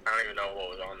 I don't even know what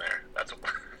was on there. That's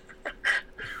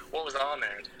what was on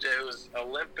there. It was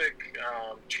Olympic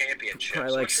championships.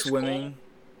 Probably like swimming.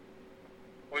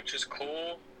 Which is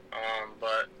cool,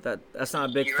 but that's not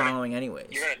a big following, anyways.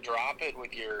 You're gonna drop it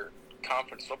with your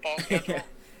conference football schedule?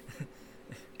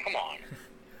 Come on.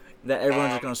 That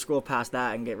everyone's just gonna scroll past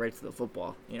that and get right to the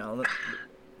football.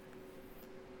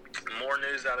 More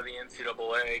news out of the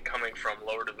NCAA coming from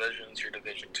lower divisions, your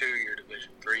Division II, your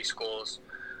Division III schools.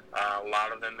 A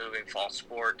lot of them moving fall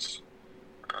sports.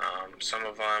 Some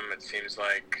of them, it seems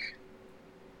like,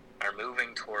 are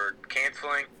moving toward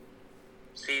canceling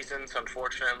seasons,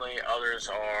 unfortunately. Others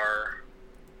are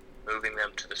moving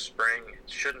them to the spring. It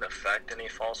shouldn't affect any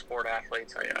fall sport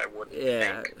athletes, I wouldn't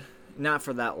think. Not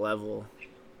for that level.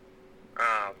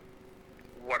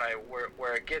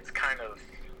 Where it gets kind of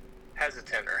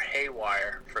hesitant or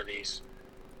haywire for these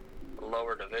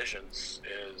lower divisions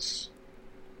is,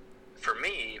 for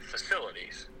me,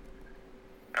 facilities.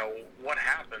 Now, what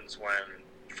happens when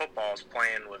football is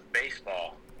playing with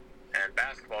baseball and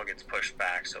basketball gets pushed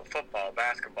back? So football,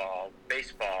 basketball,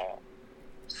 baseball,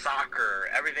 soccer,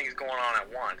 everything's going on at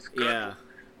once.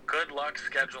 Good luck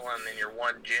scheduling in your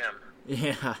one gym.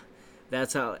 Yeah,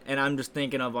 that's how. And I'm just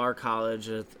thinking of our college,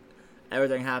 with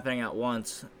everything happening at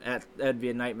once. That'd be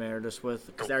a nightmare, just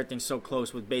because everything's so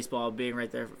close, with baseball being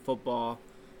right there for football.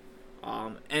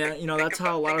 And that's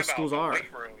how a lot of schools are.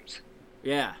 Weight rooms.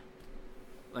 Yeah,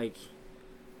 like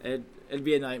it'd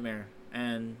be a nightmare.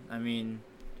 And I mean,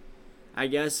 I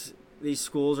guess these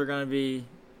schools are gonna be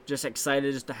just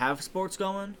excited just to have sports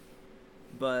going,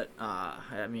 but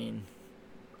I mean,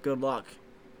 good luck.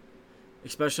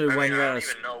 Especially when you're at a... I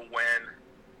don't even know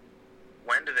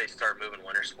when do they start moving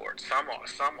winter sports. Some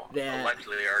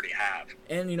allegedly they already have.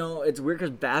 And, it's weird because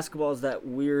basketball is that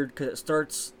weird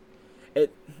because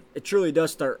it truly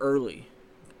does start early.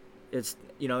 It's,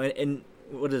 in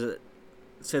what is it?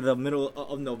 Say the middle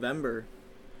of November.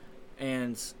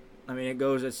 And, I mean,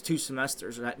 it's 2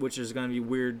 semesters, which is going to be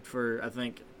weird for, I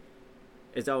think,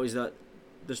 it's always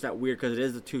just that weird because it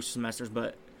is the 2 semesters,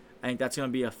 but I think that's going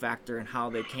to be a factor in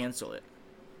how they cancel it.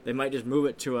 They might just move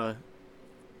it to a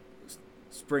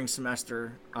spring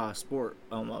semester sport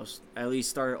almost. At least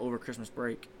start it over Christmas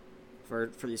break for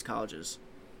these colleges.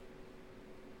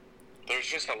 There's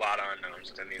just a lot of unknowns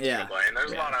within the NCAA, and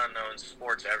there's a lot of unknowns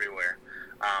sports everywhere.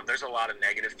 There's a lot of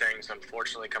negative things,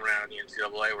 unfortunately, coming out of the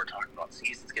NCAA. We're talking about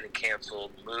seasons getting canceled,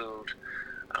 moved,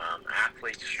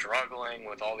 athletes struggling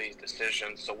with all these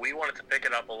decisions. So we wanted to pick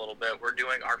it up a little bit. We're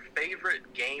doing our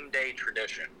favorite game day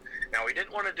tradition. Now, we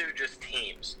didn't want to do just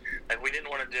teams. Like, we didn't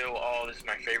want to do, this is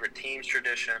my favorite teams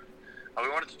tradition. We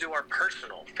wanted to do our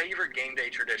personal favorite game day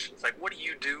traditions. Like, what do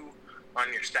you do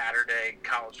on your Saturday?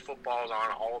 College football's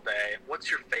on all day.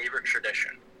 What's your favorite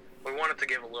tradition? We wanted to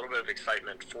give a little bit of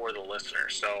excitement for the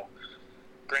listeners. So,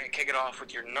 Grant, kick it off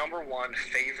with your number one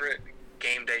favorite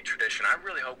game day tradition. I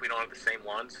really hope we don't have the same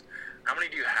ones. How many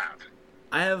do you have?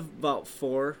 I have about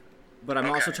 4, but I'm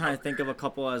also trying to think of a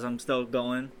couple as I'm still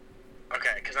going.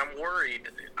 Okay, because I'm worried.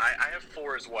 I have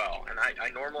 4 as well, and I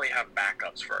normally have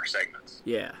backups for our segments.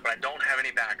 Yeah. But I don't have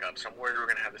any backups. I'm worried we're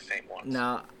going to have the same ones.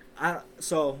 No,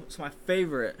 so my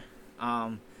favorite,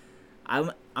 I'm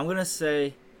going to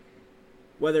say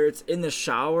whether it's in the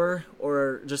shower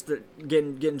or just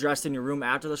getting dressed in your room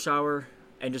after the shower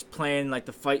and just playing like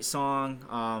the fight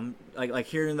song, like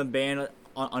hearing the band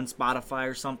on Spotify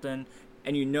or something,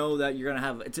 and that you're going to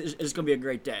have, it's going to be a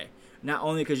great day. Not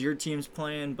only because your team's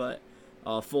playing, but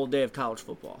a full day of college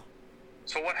football.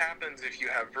 So what happens if you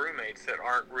have roommates that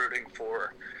aren't rooting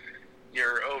for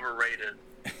your overrated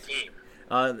team?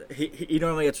 He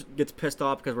normally gets pissed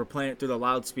off because we're playing it through the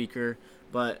loudspeaker,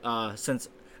 but since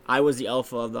I was the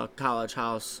alpha of the college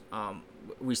house,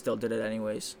 we still did it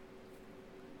anyways.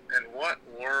 And what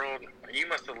world? You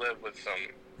must have lived with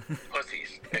some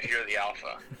pussies if you're the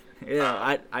alpha.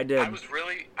 Yeah, I did. I was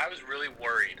really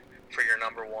worried for your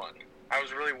number one. I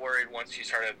was really worried once you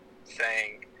started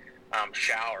saying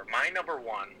shower. My number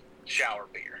one, shower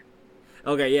beer.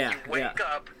 Okay, yeah. You wake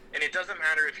up, and it doesn't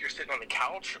matter if you're sitting on the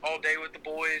couch all day with the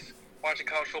boys watching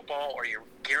college football or you're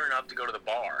gearing up to go to the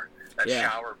bar. That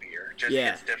shower beer just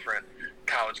hits different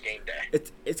college game day.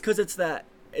 It's because it's that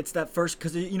first,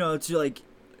 because it's like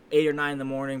 8 or 9 in the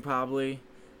morning probably,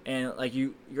 and like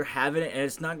you're having it and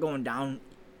it's not going down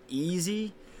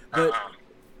easy, but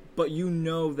but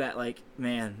that like,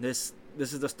 man, this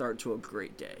is the start to a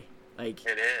great day. Like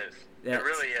it is. It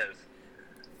really is.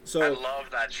 So I love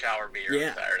that shower beer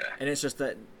on Saturday. And it's just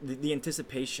that the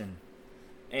anticipation,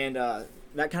 and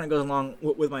that kind of goes along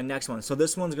with my next one. So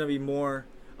this one's gonna be more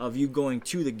of you going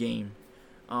to the game.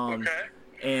 Okay.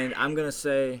 And I'm gonna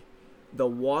say the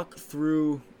walk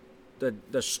through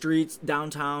the streets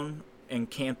downtown and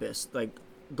campus, like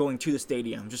going to the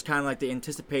stadium, just kind of like the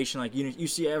anticipation, like you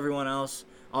see everyone else,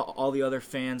 all the other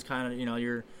fans kind of,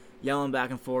 you're yelling back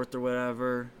and forth or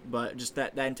whatever, but just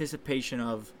that anticipation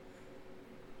of,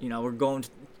 we're going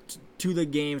to the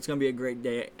game. It's going to be a great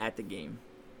day at the game.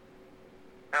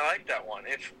 I like that one.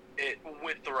 If it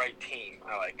with the right team,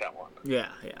 I like that one. Yeah.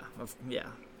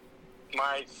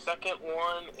 My second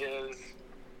one is,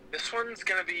 this one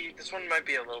might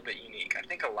be a little bit unique. I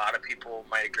think a lot of people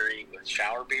might agree with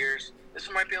shower beers. This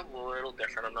one might be a little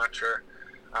different. I'm not sure.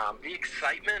 The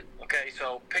excitement. Okay,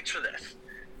 so picture this.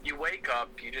 You wake up,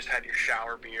 you just had your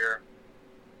shower beer.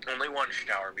 Only one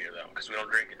shower beer, though, because we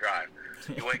don't drink and drive.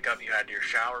 You wake up, you had your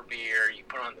shower beer, you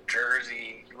put on the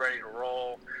jersey, you're ready to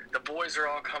roll. The boys are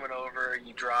all coming over,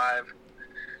 you drive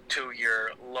to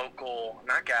your local,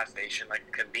 not gas station, like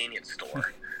convenience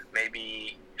store.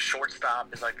 Maybe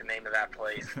Shortstop is like the name of that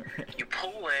place. You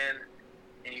pull in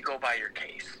and you go buy your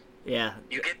case. Yeah.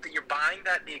 You're buying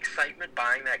the excitement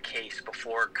buying that case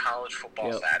before college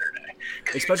football Saturday.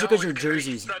 Especially because your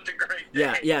jersey's such a great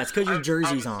day. Yeah, it's because your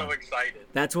jersey's on. I'm so excited.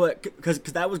 That's what, because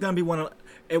that was gonna be one of.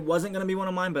 It wasn't gonna be one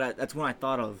of mine, but that's one I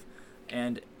thought of,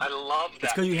 and I love that.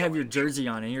 It's because you have your jersey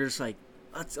on, and you're just like,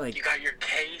 that's like. You got your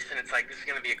case, and it's like this is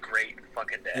gonna be a great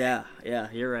fucking day. Yeah,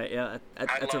 you're right. Yeah,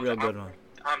 that's a real good one.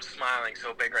 I'm smiling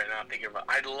so big right now thinking about.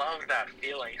 I love that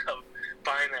feeling of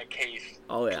buying that case.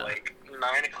 Oh yeah. Like 9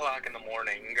 o'clock in the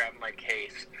morning, and grabbing my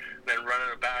case, then running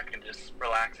it back and just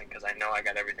relaxing because I know I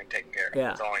got everything taken care of. Yeah.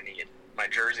 That's all I need. My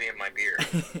jersey and my beer.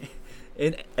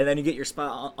 and then you get your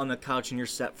spot on the couch and you're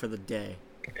set for the day.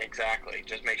 Exactly.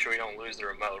 Just make sure you don't lose the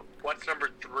remote. What's number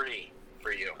 3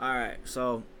 for you? All right.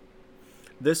 So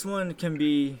this one can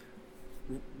be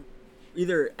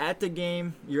either at the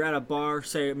game, you're at a bar,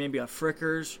 say maybe a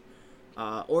Frickers,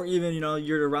 or even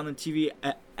you're around the TV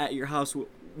at your house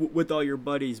with all your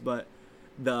buddies. But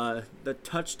the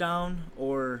touchdown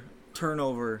or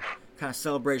turnover kind of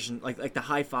celebration, like the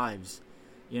high fives.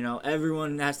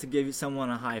 Everyone has to give someone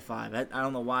a high five. I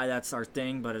don't know why that's our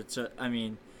thing, but it's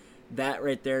that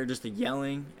right there, just the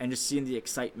yelling and just seeing the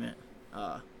excitement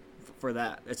for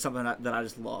that. It's something that I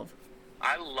just love.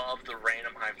 I love the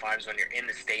random high fives when you're in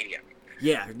the stadium.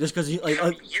 Yeah, just because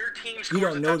your team scores you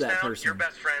don't know a touchdown, that person. You're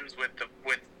best friends with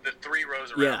the 3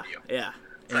 rows around you. Yeah.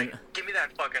 It's like, give me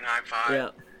that fucking high five.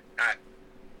 Yeah.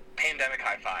 Pandemic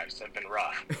high fives have been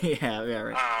rough. Yeah,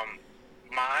 right.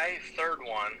 My third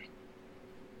one.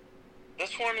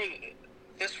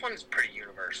 This one's pretty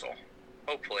universal.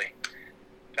 Hopefully,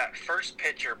 that first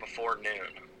pitcher before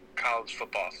noon, college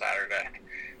football Saturday.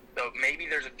 So maybe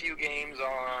there's a few games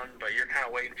on, but you're kind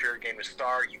of waiting for your game to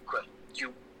start. You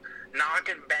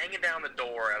banging down the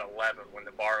door at 11 when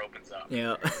the bar opens up.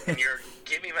 Yeah. And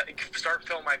start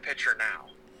filling my pitcher now.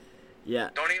 Yeah.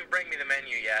 Don't even bring me the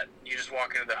menu yet. You just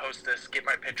walk into the hostess, get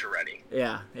my pitcher ready.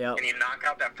 Yeah. And you knock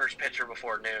out that first pitcher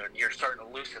before noon. You're starting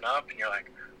to loosen up, and you're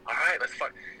like, all right, let's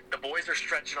fuck. The boys are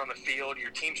stretching on the field.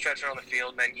 Your team's stretching on the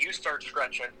field. And then you start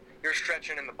stretching. You're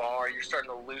stretching in the bar. You're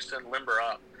starting to loosen, limber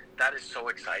up. That is so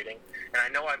exciting. And I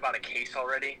know I bought a case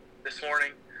already this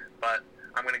morning, but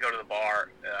I'm going to go to the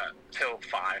bar till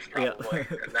 5 probably,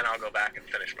 and then I'll go back and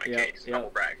finish my case. I will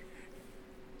brag.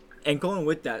 And going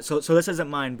with that, so this isn't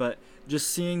mine, but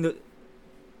just seeing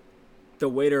the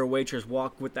waiter or waitress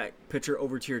walk with that pitcher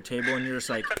over to your table, and you're just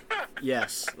like,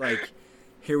 yes, like,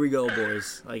 here we go,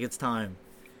 boys. Like, it's time.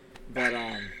 But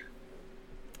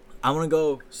I want to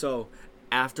go, so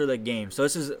after the game. So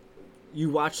this is, you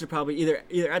watched it probably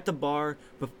either at the bar,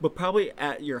 but probably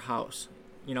at your house.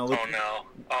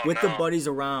 With the buddies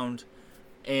around,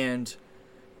 and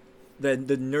the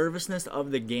nervousness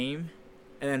of the game,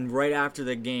 and then right after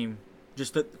the game,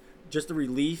 just the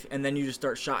relief, and then you just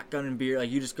start shotgunning beer.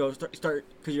 Like, you just go start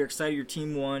because you're excited your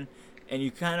team won, and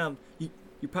you kind of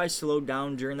you probably slowed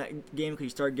down during that game because you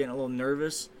start getting a little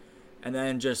nervous, and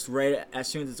then just right as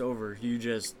soon as it's over, you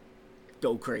just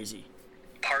go crazy.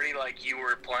 Party like you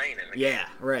were playing in the game. Yeah,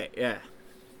 right. Yeah.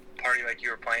 Party like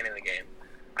you were playing in the game.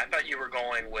 I thought you were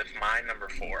going with my number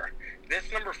 4. This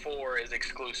number 4 is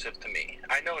exclusive to me.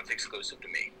 I know it's exclusive to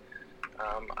me.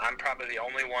 I'm probably the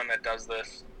only one that does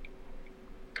this.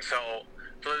 So,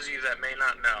 for those of you that may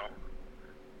not know,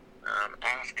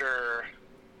 after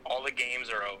all the games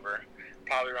are over,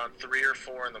 probably around 3 or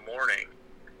 4 in the morning,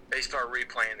 they start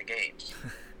replaying the games.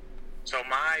 So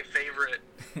my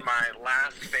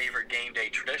last favorite game day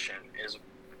tradition is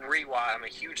rewatch. I'm a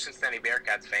huge Cincinnati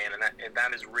Bearcats fan, and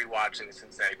that is rewatching the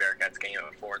Cincinnati Bearcats game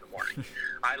at 4 in the morning.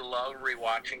 I love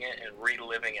rewatching it and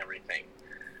reliving everything.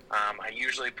 I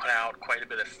usually put out quite a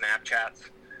bit of Snapchats,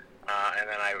 and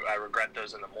then I regret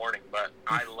those in the morning. But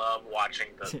I love watching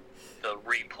the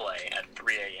replay at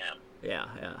 3 a.m.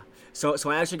 Yeah. So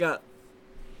I actually got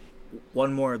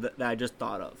one more that I just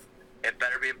thought of. It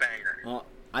better be a banger.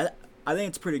 I think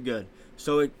it's pretty good.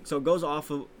 So it goes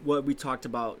off of what we talked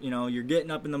about. You're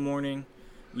getting up in the morning,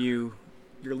 you're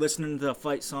listening to the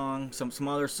fight song, some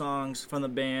other songs from the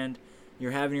band.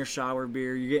 You're having your shower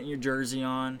beer. You're getting your jersey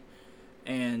on,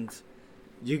 and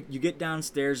you get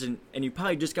downstairs and you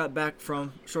probably just got back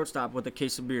from Shortstop with a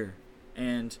case of beer,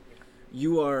 and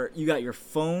you got your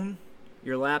phone,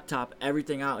 your laptop,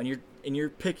 everything out, and you're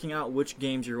picking out which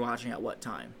games you're watching at what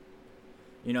time.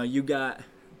 You got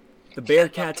the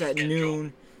Bearcats at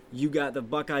noon. You got the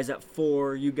Buckeyes at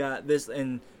 4. You got this,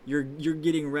 and you're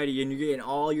getting ready, and you're getting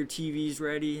all your TVs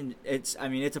ready. And it's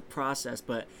a process,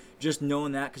 but just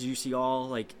knowing that because you see all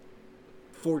like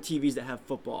 4 TVs that have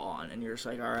football on, and you're just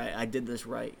like, all right, I did this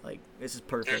right. Like, this is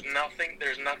perfect.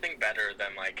 There's nothing better than,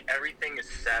 like, everything is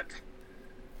set,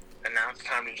 and now it's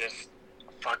time to just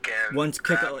fucking Once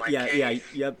grab my case.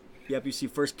 yep. You see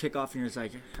first kickoff, and you're just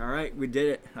like, all right, we did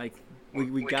it. Like,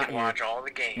 we got can here. watch all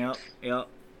the games. Yep.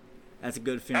 That's a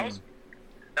good feeling.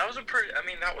 That was a pretty. I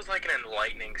mean, that was like an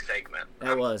enlightening segment.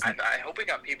 That was. I hope we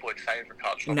got people excited for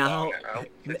college football. Now, and I hope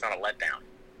it's not a letdown.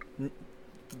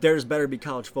 There's better be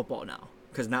college football now,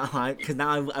 because now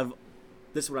I've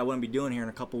this is what I want to be doing here in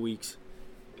a couple weeks.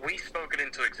 We spoke it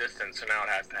into existence, so now it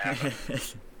has to happen.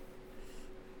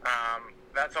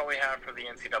 That's all we have for the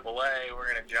NCAA. We're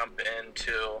gonna jump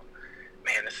into.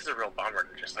 Man, this is a real bummer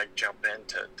to just like jump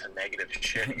into negative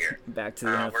shit here. Back to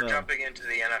the NFL. We're jumping into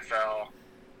the NFL.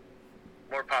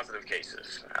 More positive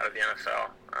cases out of the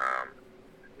NFL.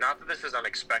 Not that this is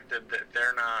unexpected. That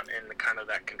they're not in the kind of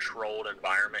that controlled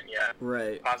environment yet.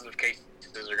 Right. Positive cases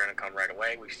are going to come right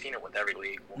away. We've seen it with every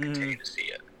league. We'll continue to see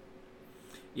it.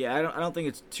 Yeah, I don't think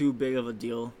it's too big of a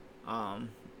deal.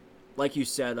 Like you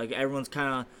said, like everyone's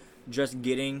kind of just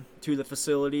getting to the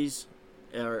facilities.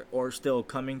 Or still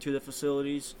coming to the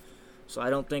facilities, so I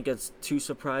don't think it's too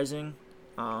surprising.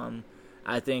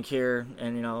 I think here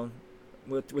and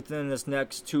within this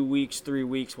next 2 weeks, 3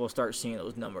 weeks, we'll start seeing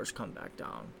those numbers come back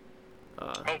down.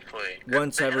 Hopefully,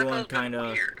 once the everyone NFL's been kind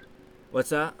of. weird. What's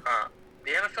that?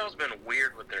 The NFL's been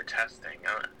weird with their testing.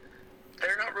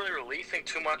 They're not really releasing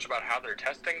too much about how they're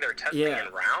testing. They're testing in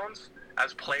rounds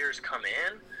as players come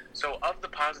in. So of the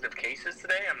positive cases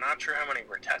today, I'm not sure how many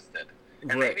were tested.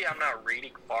 And maybe I'm not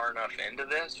reading far enough into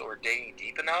this or digging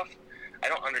deep enough. I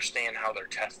don't understand how they're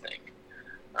testing.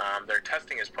 They're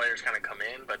testing as players kind of come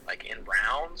in, but like in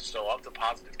rounds. So of the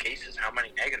positive cases, how many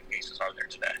negative cases are there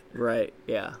today? Right.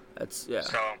 Yeah.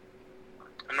 So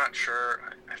I'm not sure.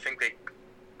 I think they,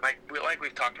 like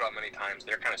we've talked about many times,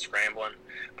 they're kind of scrambling.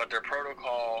 But their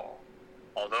protocol,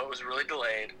 although it was really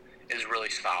delayed, is really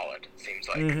solid. It seems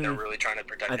like they're really trying to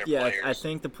protect their players. I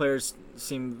think the players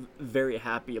seem very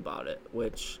happy about it,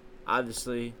 which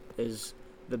obviously is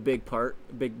the big part,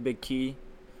 big key,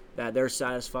 that they're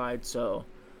satisfied. So,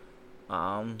 the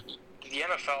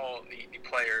NFL, the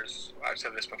players, I've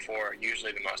said this before, are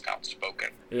usually the most outspoken.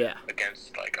 Yeah.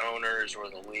 Against like owners or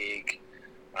the league,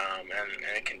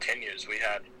 and it continues. We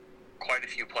had quite a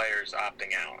few players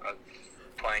opting out of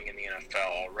playing in the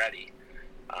NFL already.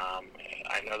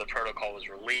 I know the protocol was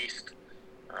released.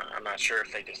 I'm not sure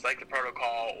if they dislike the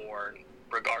protocol or,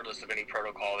 regardless of any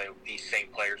protocol, these same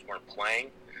players weren't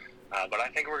playing. But I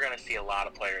think we're going to see a lot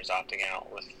of players opting out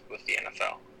with the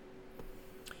NFL.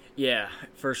 Yeah,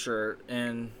 for sure.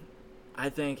 And I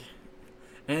think,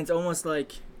 and it's almost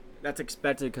like that's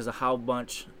expected because of how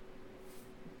much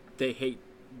they hate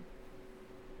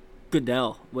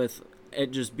Goodell, with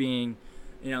it just being,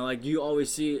 like you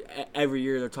always see every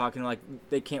year they're talking like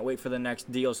they can't wait for the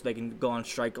next deal so they can go on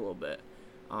strike a little bit.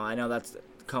 I know that's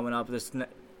coming up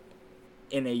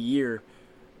in a year,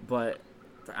 but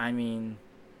I mean,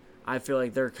 I feel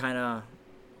like they're kind of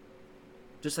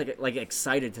just like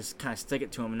excited to kind of stick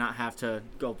it to them and not have to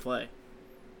go play.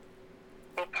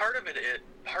 Well, part of it,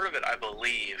 I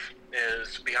believe,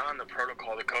 is beyond the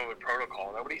protocol, the COVID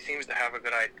protocol. Nobody seems to have a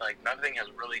good idea. Like, nothing has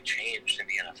really changed in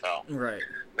the NFL. Right.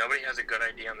 Nobody has a good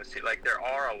idea on the seat. Like, there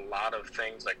are a lot of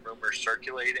things, like rumors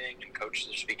circulating, and coaches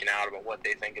are speaking out about what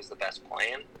they think is the best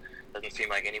plan. Doesn't seem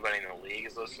like anybody in the league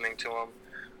is listening to them.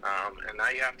 And now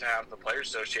you have to have the Players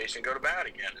Association go to bat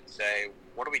again and say,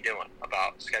 what are we doing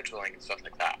about scheduling and stuff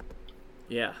like that?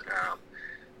 Yeah.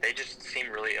 They just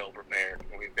seem really ill-prepared.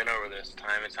 We've been over this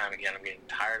time and time again. I'm getting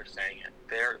tired of saying it.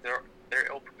 They're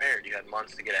ill-prepared. You had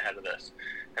months to get ahead of this,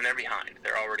 and they're behind.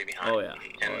 They're already behind. Oh, yeah.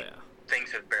 And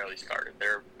things have barely started.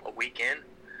 They're a week in.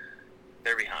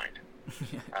 They're behind.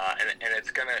 And it's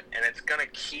gonna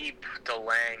keep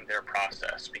delaying their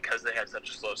process because they had such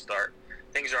a slow start.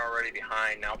 Things are already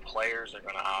behind. Now players are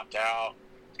going to opt out.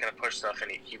 It's going to push stuff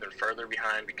even further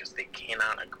behind because they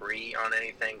cannot agree on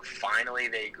anything. Finally,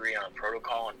 they agree on a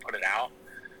protocol and put it out.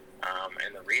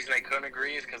 And the reason they couldn't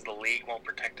agree is because the league won't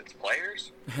protect its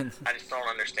players. I just don't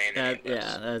understand any of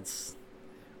this.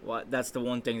 Yeah, that's the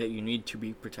one thing that you need to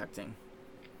be protecting.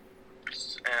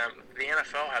 The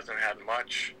NFL hasn't had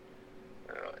much,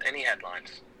 any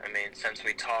headlines. I mean, since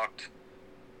we talked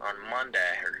on Monday,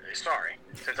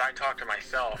 since I talked to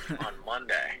myself on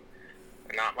Monday,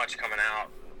 not much coming out.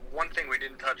 One thing I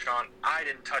didn't touch on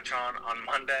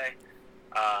Monday,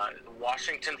 the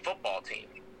Washington football team.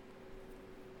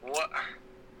 What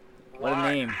a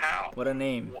name. How? What a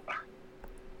name.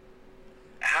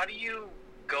 How do you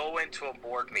go into a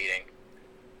board meeting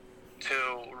to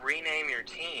rename your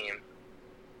team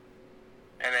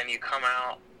and then you come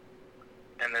out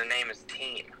and their name is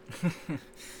Team.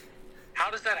 How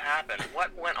does that happen?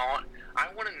 What went on? I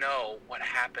want to know what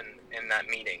happened in that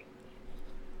meeting.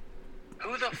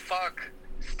 Who the fuck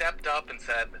stepped up and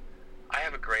said, I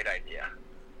have a great idea.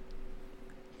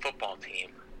 Football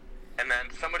Team. And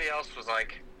then somebody else was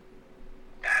like,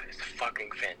 that is fucking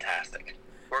fantastic.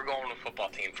 We're going with Football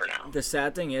Team for now. The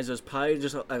sad thing is, it was probably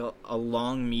just a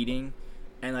long meeting,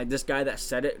 and like this guy that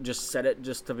said it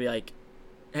just to be like,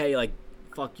 hey, like,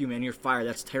 fuck you, man, you're fired,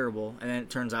 that's terrible. And then it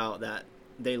turns out that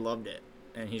they loved it,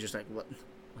 and he's just like, what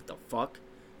the fuck?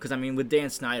 Because I mean, with Dan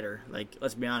Snyder, like,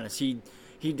 let's be honest, he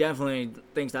definitely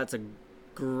thinks that's a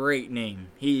great name.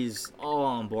 He's all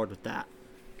on board with that.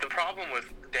 The problem with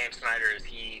Dan Snyder is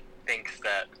he thinks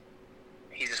that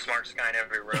he's the smartest guy in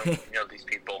every room. You know, these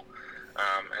people.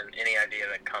 And any idea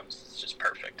that comes is just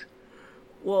perfect.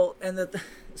 Well, and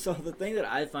so the thing that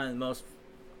I find most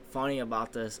funny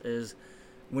about this is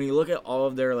when you look at all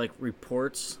of their like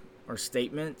reports or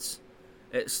statements,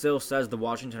 it still says the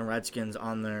Washington Redskins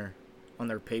on their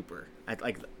paper,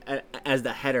 as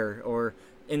the header or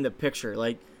in the picture.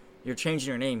 Like, you're changing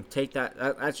your name. Take that.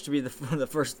 That should be one of the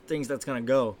first things that's gonna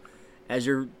go, as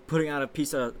you're putting out a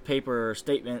piece of paper or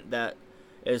statement that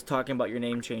is talking about your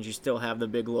name change. You still have the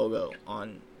big logo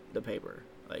on the paper.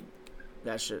 Like,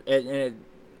 that should, and it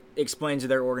explains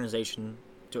their organization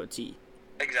to a T.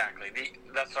 Exactly.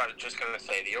 That's what I was just going to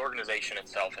say. The organization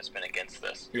itself has been against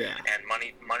this. Yeah. And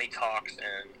money talks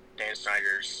in Dan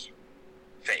Snyder's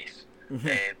face.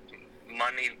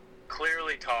 Money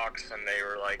clearly talks, and they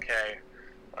were like, hey,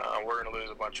 we're going to lose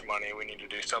a bunch of money. We need to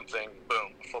do something.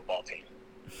 Boom, Football Team.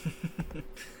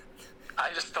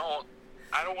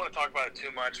 I don't want to talk about it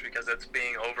too much because it's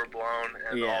being overblown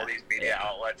and all these media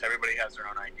outlets. Everybody has their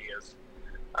own ideas.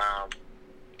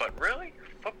 But really,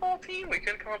 Football Team? We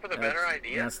couldn't come up with a better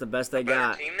idea? That's the best they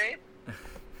got. Team name?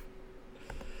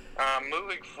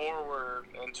 Moving forward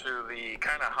into the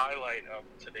kind of highlight of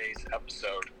today's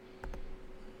episode,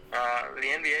 the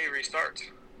NBA restarts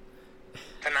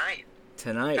tonight.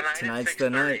 Tonight's the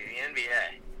night. The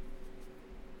NBA.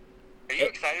 Are you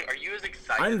excited? Are you as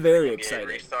excited? I'm very for the NBA excited.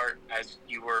 Restart as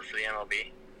you were for the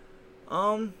MLB?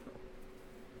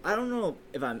 I don't know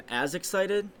if I'm as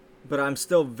excited, but I'm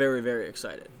still very, very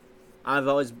excited. I've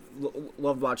always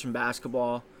loved watching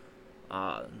basketball,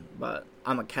 but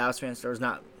I'm a Cavs fan, so there's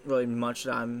not really much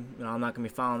that I'm not gonna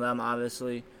be following them,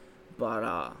 obviously.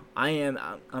 But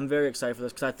I'm very excited for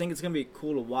this because I think it's gonna be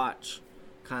cool to watch,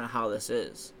 kind of how this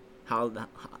is, how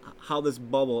this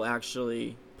bubble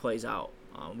actually plays out.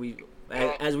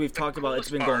 As we've talked about,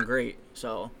 it's been going great.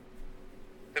 So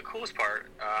the coolest part,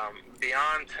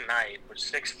 beyond tonight, which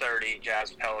 6:30,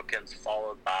 Jazz Pelicans,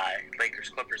 followed by Lakers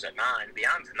Clippers at 9.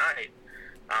 Beyond tonight,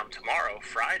 tomorrow,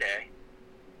 Friday,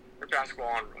 there's basketball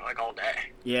on like all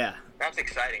day. Yeah, that's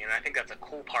exciting, and I think that's a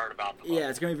cool part about the bubble. Yeah,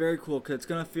 it's gonna be very cool because it's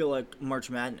gonna feel like March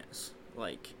Madness,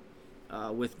 like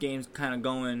with games kind of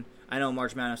going. I know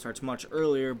March Madness starts much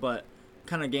earlier, but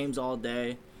kind of games all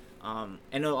day. And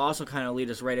it'll also kind of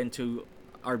lead us right into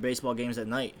our baseball games at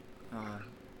night,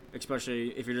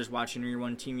 especially if you're just watching your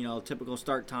one team. Typical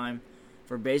start time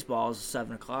for baseball is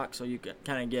 7 o'clock, so you can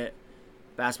kind of get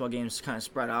basketball games kind of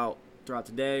spread out throughout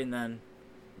the day, and then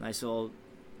nice little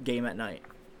game at night.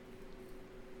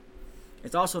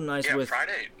 It's also nice with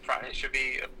Friday should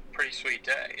be a pretty sweet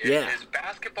day. Is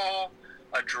basketball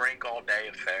a drink all day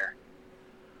affair?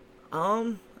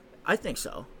 I think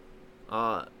so.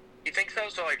 You think so?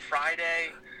 So, like,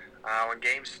 Friday, when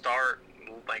games start,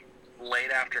 like, late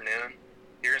afternoon,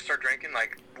 you're going to start drinking?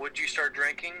 Like, would you start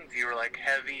drinking if you were, like,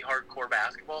 heavy, hardcore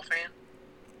basketball fan?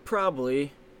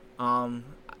 Probably. I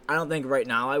don't think right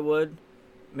now I would.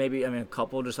 Maybe, a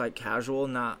couple, just, like, casual,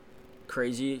 not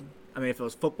crazy. If it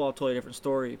was football, totally different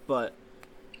story, but...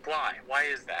 Why? Why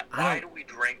is that? Why do we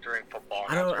drink during football?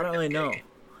 I don't really know.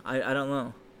 I don't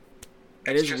know.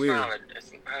 It's just weird.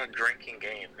 It's not a drinking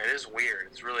game. It is weird.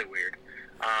 It's really weird.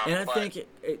 And I think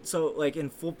so. Like in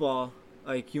football,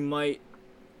 like you might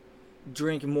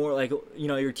drink more. Like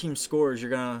your team scores,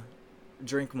 you're gonna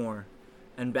drink more.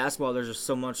 And basketball, there's just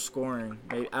so much scoring.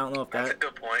 Maybe, I don't know if that's a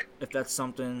good point. If that's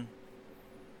something.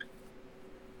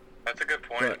 That's a good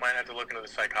point. We might have to look into the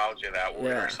psychology of that.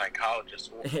 We're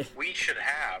psychologists. We should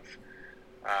have.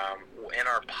 In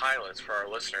our pilots, for our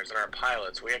listeners,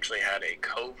 we actually had a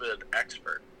COVID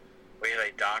expert. We had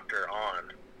a doctor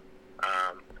on,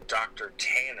 Dr.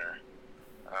 Tanner.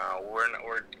 We're not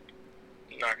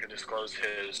going to disclose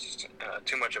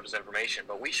too much of his information,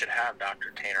 but we should have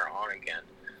Dr. Tanner on again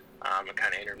and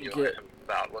kind of interview him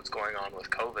about what's going on with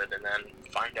COVID, and then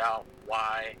find out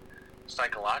why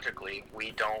psychologically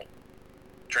we don't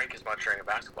drink as much during a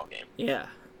basketball game. Yeah,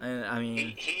 and I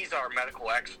mean, he's our medical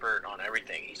expert on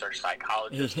everything. He's our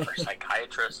psychologist, our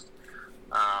psychiatrist.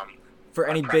 For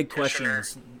any big practitioner.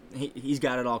 questions, he's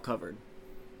got it all covered.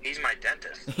 He's my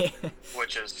dentist,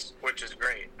 which is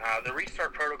great. The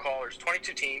restart protocol, there's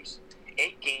 22 teams,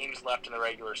 8 games left in the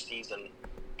regular season,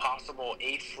 possible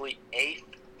eighth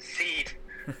seed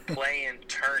play-in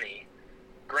tourney.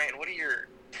 Grant, what are your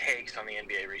takes on the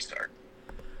NBA restart?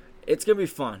 It's gonna be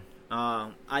fun.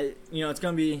 It's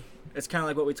gonna be. It's kind of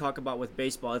like what we talk about with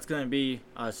baseball. It's gonna be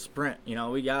a sprint.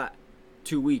 We got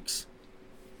 2 weeks,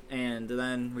 and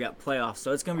then we got playoffs,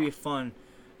 so it's gonna be fun.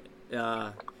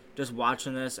 Just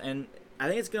watching this, and I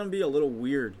think it's gonna be a little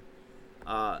weird.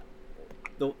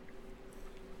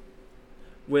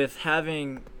 With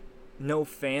having no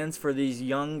fans for these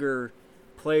younger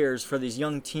players, for these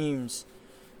young teams,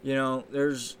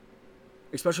 there's,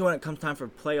 especially when it comes time for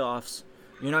playoffs,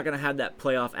 you're not gonna have that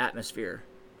playoff atmosphere,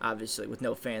 obviously, with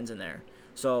no fans in there.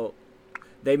 So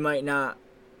they might not,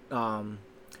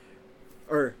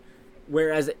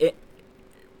 whereas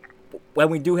when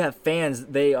we do have fans,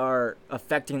 they are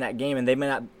affecting that game, and they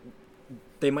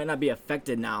might not be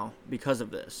affected now because of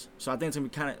this. So I think it's gonna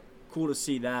be kind of cool to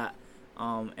see that,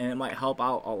 and it might help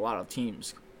out a lot of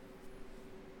teams.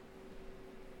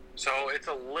 So it's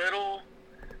a little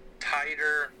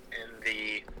tighter in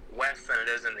the West than it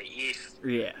is in the East.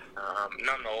 Yeah.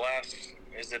 Nonetheless,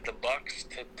 is it the Bucks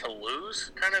to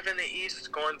lose kind of in the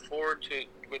East going forward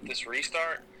with this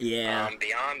restart? Yeah.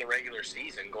 Beyond the regular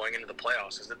season, going into the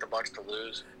playoffs, is it the Bucks to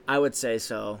lose? I would say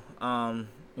so.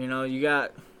 You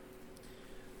got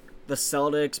the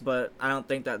Celtics, but I don't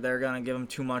think that they're gonna give them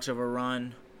too much of a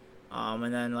run.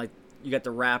 And then you got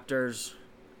the Raptors,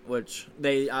 which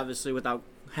they obviously, without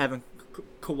having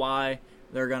Kawhi,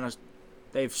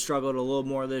 they've struggled a little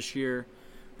more this year.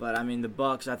 But I mean, the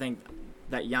Bucks, I think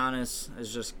that Giannis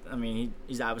is just,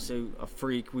 he's obviously a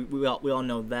freak. We all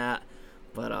know that.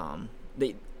 But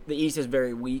the East is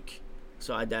very weak,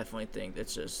 so I definitely think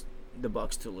it's just the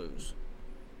Bucks to lose.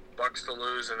 Bucks to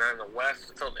lose, and then the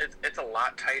West, it's a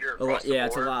lot tighter across the board. Yeah,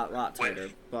 it's a lot tighter.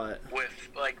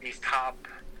 With these top,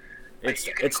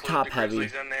 it's top the heavy.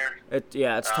 Grizzlies in there.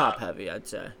 It's top heavy, I'd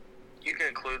say. You can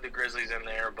include the Grizzlies in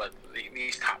there, but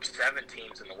these top 7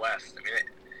 teams in the West,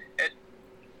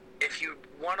 if you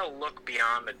want to look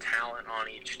beyond the talent on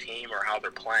each team or how they're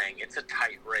playing, it's a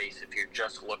tight race if you're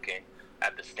just looking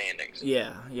at the standings.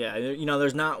 Yeah.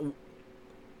 There's not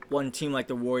one team like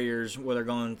the Warriors where they're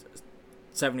going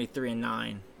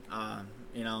 73-9.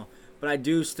 But I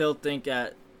do still think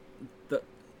that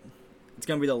it's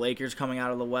going to be the Lakers coming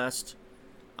out of the West.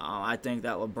 I think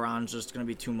that LeBron's just going to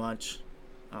be too much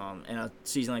in a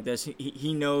season like this.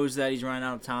 He knows that he's running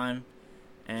out of time,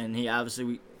 and he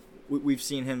obviously we've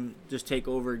seen him just take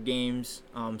over games,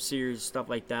 series, stuff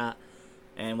like that.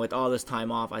 And with all this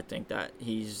time off, I think that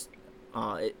it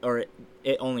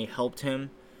only helped him.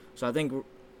 So I think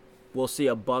we'll see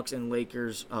a Bucks and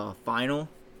Lakers final,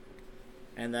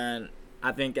 and then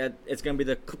I think that it's gonna be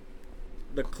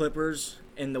the Clippers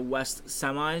in the West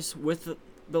semis with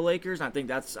the Lakers. And I think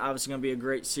that's obviously gonna be a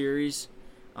great series.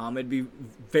 It'd be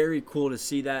very cool to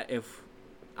see that if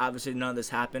obviously none of this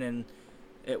happened and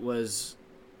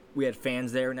we had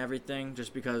fans there and everything,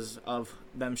 just because of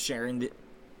them sharing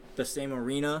the same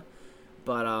arena.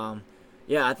 But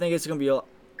I think it's gonna be a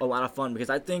lot of fun, because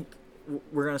I think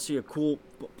we're gonna see a cool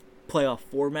playoff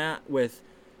format with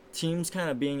teams kind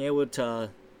of being able to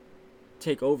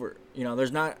take over.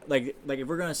 There's not like if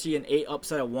we're gonna see an 8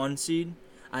 upset of 1 seed,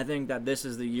 I think that this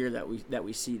is the year that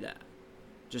we see that,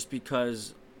 just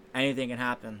because anything can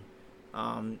happen.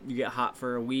 You get hot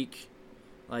for a week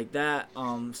like that.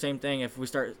 Same thing if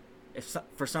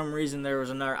for some reason there was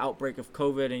another outbreak of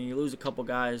COVID and you lose a couple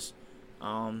guys,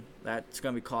 that's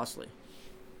gonna be costly.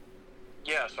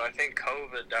 Yeah, so I think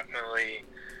COVID definitely,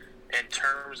 in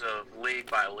terms of league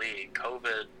by league,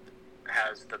 COVID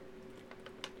has the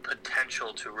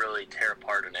potential to really tear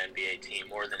apart an NBA team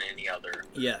more than any other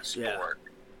sport.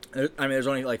 Yeah. There's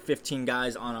only 15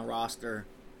 guys on a roster.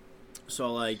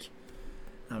 So, if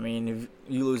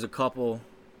you lose a couple,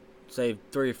 say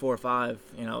 3, 4, 5,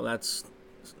 that's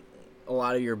a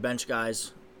lot of your bench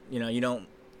guys. They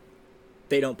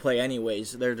don't play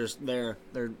anyways. They're just there.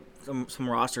 They're some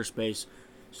roster space.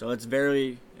 So it'd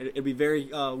be very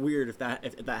weird if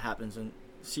that happens, and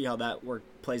see how that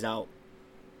plays out.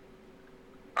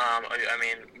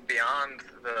 Beyond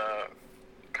the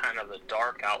kind of the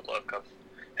dark outlook of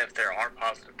if there are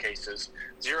positive cases,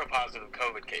 0 positive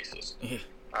COVID cases.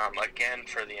 Again,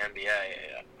 for the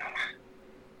NBA,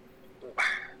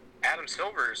 Adam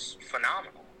Silver's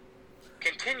phenomenal.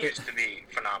 Continues to be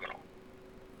phenomenal.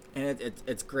 and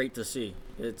it's great to see.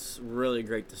 It's really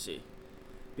great to see,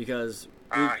 because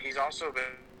he's also been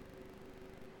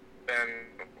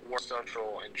more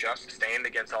social and just stand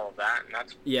against all of that, and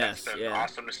that's been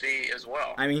awesome to see as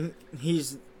well. I mean,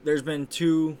 there's been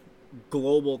two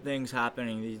global things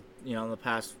happening, in the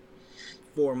past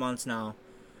 4 months now,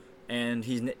 and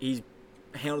he's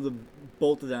handled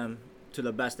both of them to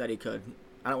the best that he could.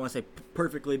 I don't want to say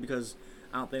perfectly, because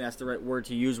I don't think that's the right word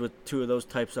to use with two of those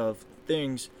types of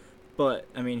things, but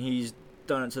I mean, he's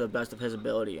done it to the best of his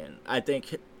ability, and I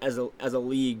think as a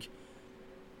league,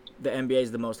 the NBA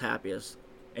is the most happiest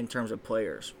in terms of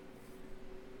players.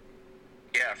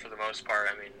 Yeah, for the most part.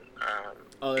 I mean,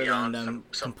 other than them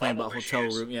complaining about hotel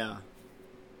room, and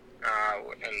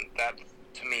that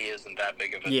to me isn't that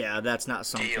big of a that's not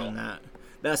something deal.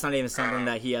 That's not even something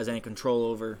that he has any control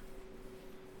over.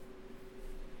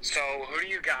 So who do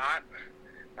you got?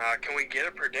 Can we get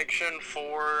a prediction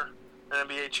for an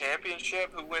NBA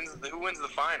championship? Who wins the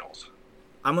finals?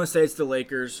 I'm gonna say it's the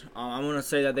Lakers. I'm gonna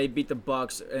say that they beat the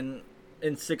Bucks in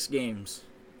 6 games.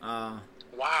 Wow.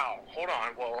 Hold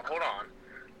on.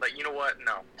 But you know what?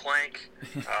 No. Plank,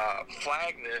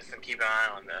 flag this and keep an eye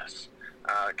on this.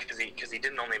 Because he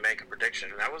didn't only make a prediction,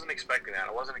 and I wasn't expecting that.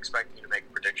 I wasn't expecting you to make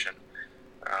a prediction.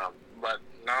 But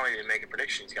not only did he make a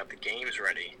prediction, he's got the games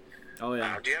ready. Oh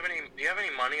yeah. Do you have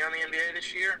any money on the NBA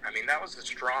this year? I mean, that was a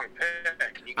strong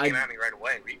pick, and you came at me right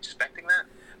away. Were you expecting that?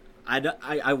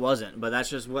 I wasn't, but that's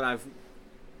just what I've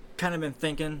kind of been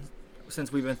thinking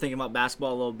since we've been thinking about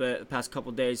basketball a little bit the past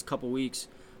couple days, couple weeks.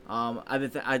 I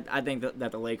think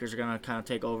that the Lakers are gonna kind of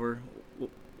take over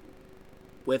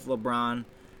with LeBron,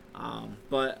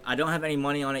 but I don't have any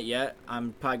money on it yet.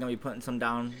 I'm probably gonna be putting some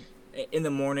down in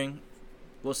the morning.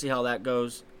 We'll see how that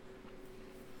goes.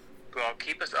 Well,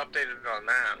 keep us updated on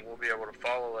that, and we'll be able to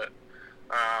follow it.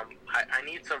 I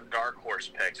need some dark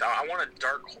horse picks. I want a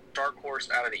dark horse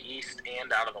out of the East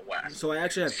and out of the West. So I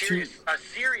actually have a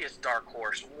serious dark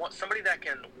horse, somebody that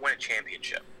can win a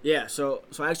championship. Yeah, so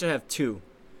I actually have 2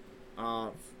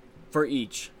 for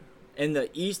each. In the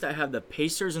East, I have the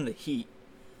Pacers and the Heat,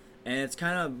 and it's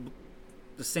kind of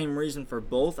the same reason for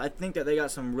both. I think that they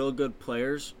got some real good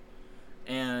players,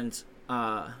 and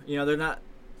they're not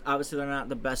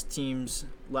the best teams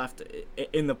left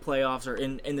in the playoffs or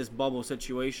in this bubble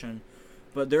situation,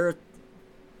 but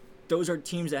those are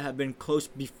teams that have been close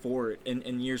before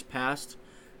in years past,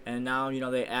 and now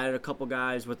they added a couple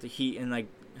guys with the Heat and like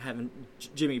having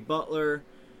Jimmy Butler.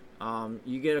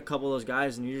 You get a couple of those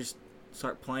guys and you just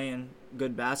start playing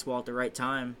good basketball at the right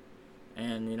time,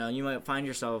 and you might find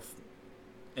yourself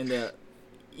in the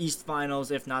East Finals,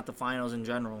 if not the finals in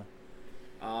general.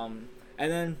 And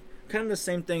then kind of the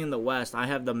same thing in the West. I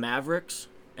have the Mavericks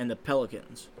and the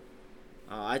Pelicans.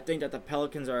 I think that the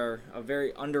Pelicans are a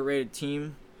very underrated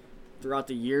team throughout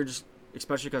the year, just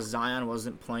especially because Zion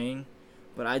wasn't playing.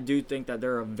 But I do think that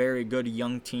they're a very good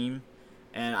young team,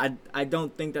 and I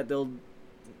don't think that they'll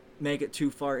make it too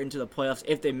far into the playoffs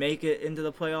if they make it into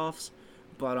the playoffs.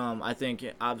 But I think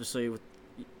obviously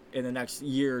in the next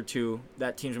year or two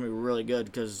that team's gonna be really good,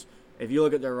 because if you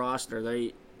look at their roster,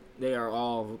 they are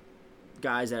all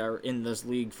guys that are in this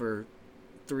league for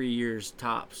 3 years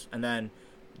tops, and then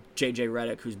JJ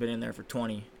Redick, who's been in there for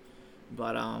 20.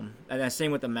 But and then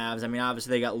same with the Mavs. I mean,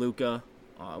 obviously they got Luka.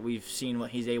 We've seen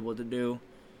what he's able to do.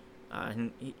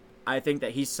 I think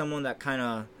that he's someone that kind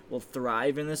of will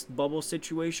thrive in this bubble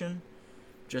situation,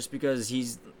 just because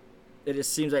it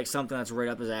just seems like something that's right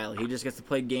up his alley. He just gets to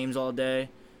play games all day,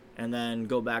 and then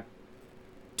go back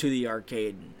to the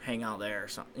arcade and hang out there or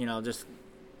something. Just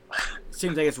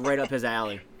seems like it's right up his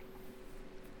alley.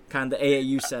 Kind of the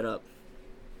AAU setup.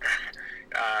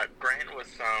 Grant with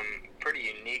some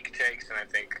pretty unique takes, and I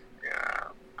think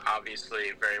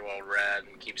obviously very well read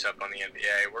and keeps up on the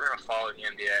NBA. We're going to follow the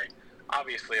NBA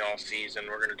obviously all season.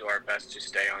 We're going to do our best to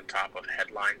stay on top of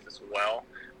headlines as well,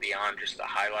 beyond just the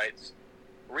highlights.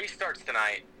 Restarts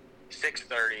tonight,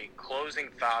 6:30. Closing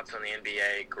thoughts on the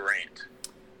NBA, Grant.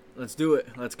 Let's do it.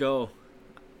 Let's go.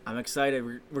 I'm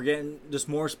excited. We're getting just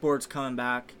more sports coming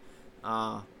back.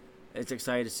 It's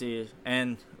exciting to see.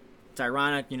 And it's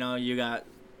ironic, you got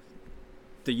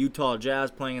the Utah Jazz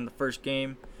playing in the first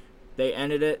game. They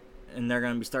ended it, and they're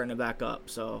going to be starting it back up.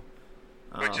 So,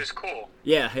 which is cool.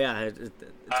 Yeah. It's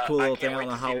a cool little thing. I can't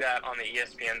wait to see that on the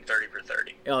ESPN 30 for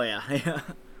 30. Oh, yeah.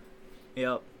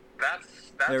 Yep.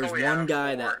 That's There's one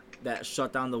guy that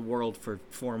shut down the world for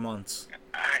 4 months.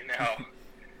 I know.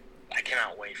 I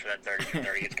cannot wait for that 30 for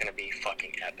 30. It's going to be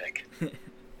fucking epic.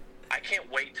 I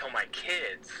can't wait till my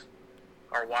kids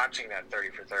are watching that 30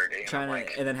 for 30.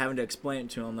 And then having to explain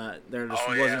it to them that there just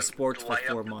wasn't sports for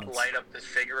 4 months. Light up the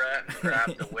cigarette,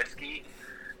 grab the whiskey,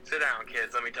 Sit down,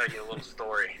 kids. Let me tell you a little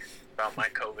story about my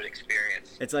COVID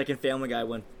experience. It's like in Family Guy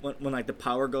when like the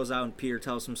power goes out and Peter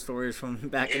tells some stories from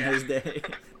back in his day.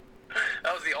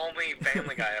 That was the only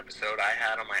Family Guy episode I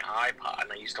had on my iPod,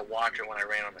 and I used to watch it when I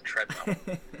ran on the treadmill.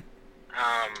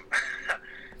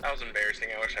 That was embarrassing.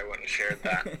 I wish I wouldn't have shared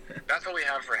that. That's what we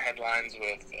have for headlines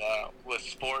with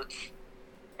sports.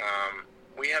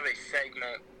 We have a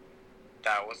segment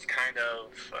that was kind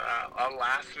of a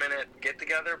last-minute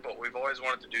get-together, but we've always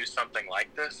wanted to do something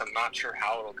like this. I'm not sure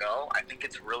how it'll go. I think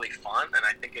it's really fun, and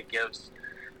I think it gives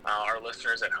our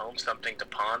listeners at home something to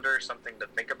ponder, something to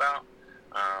think about.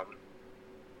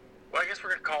 Well, I guess we're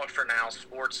going to call it for now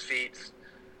sports feats,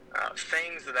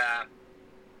 things that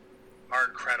are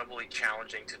incredibly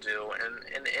challenging to do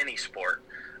in any sport,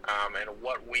 and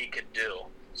what we could do.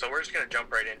 So we're just going to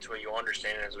jump right into it. You'll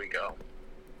understand it as we go.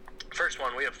 First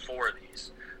one, we have 4 of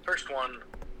these. First one,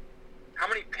 how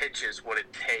many pitches would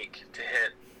it take to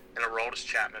hit an Aroldis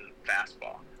Chapman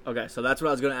fastball? Okay, so that's what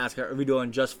I was going to ask her. Are we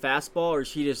doing just fastball, or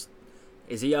is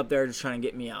he up there just trying to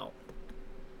get me out?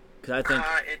 Because I think...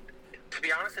 to be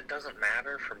honest, it doesn't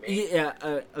matter for me.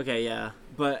 Yeah, okay, yeah.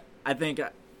 But I think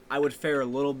I would fare a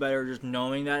little better just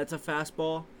knowing that it's a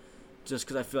fastball, just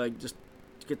because I feel like just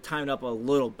to get timed up a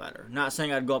little better. Not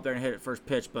saying I'd go up there and hit it first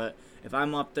pitch, but if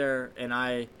I'm up there and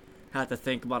I have to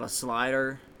think about a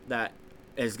slider that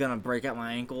is going to break out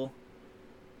my ankle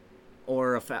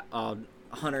or a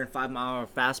 105-mile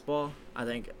fastball, I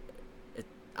think it's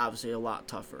obviously a lot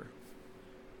tougher.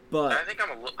 But I think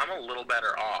I'm a little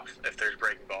better off if there's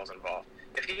breaking balls involved.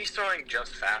 If he's throwing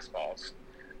just fastballs,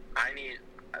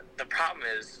 the problem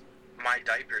is my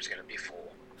diaper is going to be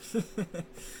full.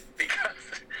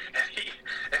 Because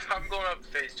if I'm going up to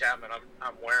face Chapman,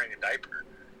 I'm wearing a diaper.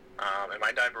 And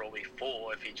my diaper will be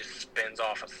full if he just spins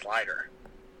off a slider.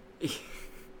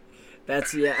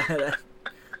 That's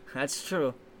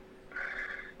true.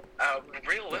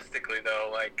 Realistically, though,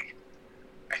 like,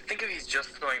 I think if he's just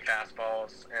throwing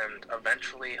fastballs, and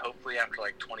eventually, hopefully after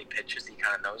like 20 pitches, he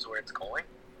kind of knows where it's going.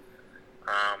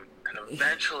 And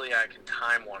eventually I can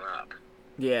time one up.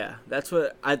 Yeah, that's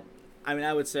what I mean,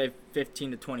 I would say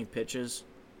 15 to 20 pitches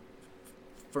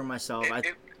for myself.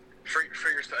 For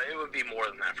yourself, it would be more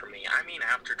than that for me. I mean,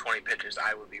 after 20 pitches,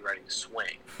 I would be ready to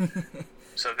swing.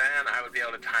 So then I would be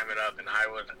able to time it up, and I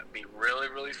would be really,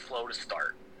 really slow to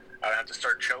start. I would have to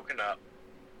start choking up.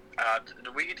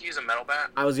 Do we get to use a metal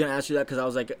bat? I was going to ask you that because I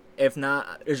was like, if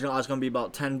not, there's going to be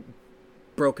about 10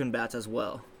 broken bats as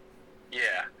well.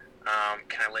 Yeah.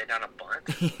 Can I lay down a bunt?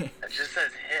 It just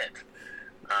says hit.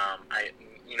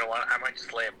 You know what? I might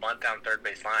just lay a bunt down third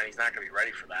base line. He's not going to be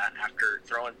ready for that. After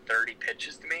throwing 30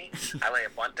 pitches to me, I lay a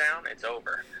bunt down, it's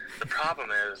over. The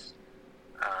problem is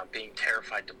being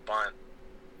terrified to bunt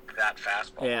that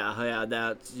fastball. Yeah,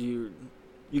 that's you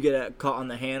get caught on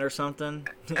the hand or something.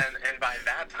 and by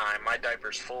that time, my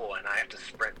diaper's full, and I have to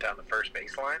sprint down the first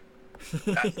baseline.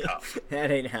 That's tough. That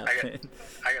ain't happening.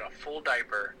 I got a full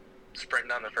diaper sprinting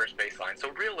down the first baseline. So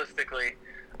realistically,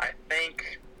 I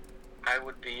think I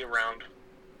would be around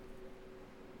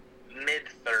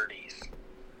mid-30s.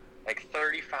 Like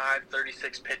 35,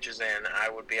 36 pitches in, I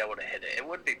would be able to hit it. It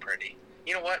would be pretty.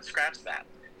 You know what? Scratch that.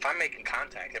 If I'm making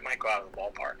contact, it might go out of the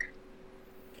ballpark.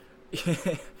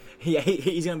 Yeah,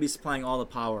 he's going to be supplying all the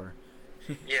power.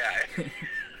 Yeah.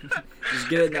 Just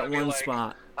get it in that one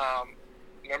spot.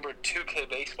 Remember 2K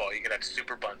baseball, you could have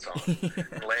super bunts on.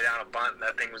 And lay down a bunt and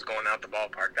that thing was going out the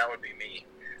ballpark. That would be me.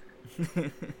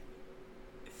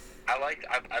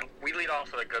 We lead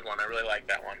off with a good one. I really like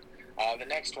that one. The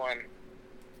next one,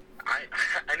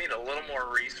 I need a little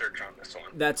more research on this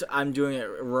one. I'm doing it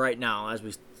right now as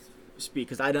we speak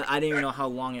because I didn't even know how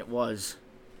long it was.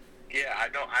 Yeah,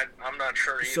 I'm not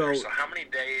sure either. So how many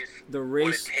days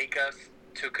would it take us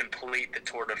to complete the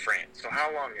Tour de France? So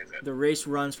how long is it? The race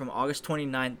runs from August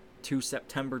 29th to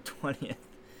September 20th,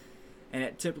 and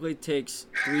it typically takes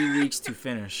 3 weeks to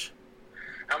finish.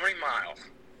 How many miles?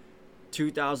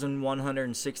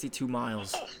 2,162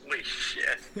 miles. Holy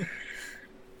shit.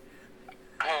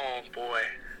 Oh, boy.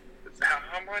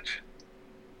 How much?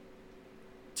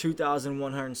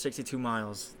 2,162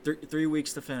 miles. 3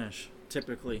 weeks to finish,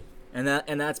 typically. And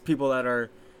that's people that are,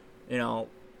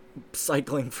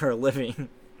 cycling for a living.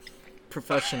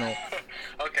 Professional.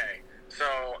 Okay. So,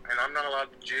 and I'm not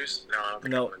allowed to juice? No, I don't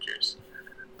think I'm allowed to juice.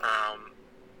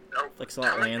 Thanks a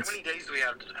lot, Lance. How many days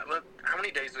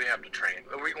do we have to train?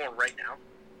 Are we going right now?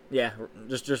 Yeah,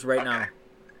 just right now.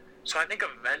 So I think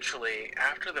eventually,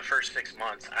 after the first 6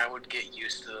 months, I would get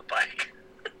used to the bike.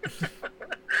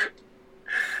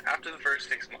 After the first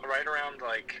 6 months, right around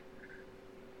like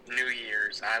New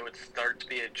Year's, I would start to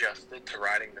be adjusted to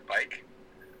riding the bike.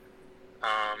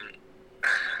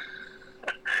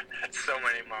 That's so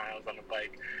many miles on a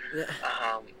bike. Yeah.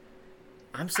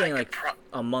 I'm I saying could like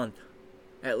a month,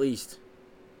 at least.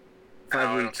 5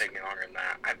 no, weeks. it'll take me longer than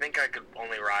that. I think I could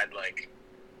only ride like.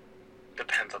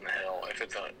 Depends on the hill.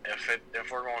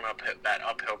 If we're going up that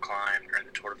uphill climb during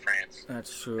the Tour de France,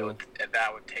 That's true.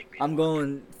 that would take me. I'm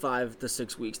going 5 to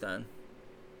 6 weeks then.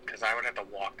 Because I would have to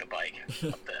walk the bike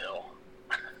up the hill.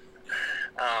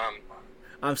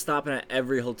 I'm stopping at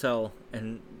every hotel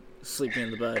and sleeping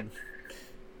in the bed.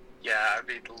 Yeah, I'd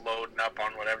be loading up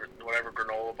on whatever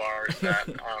granola bars that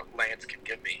Lance can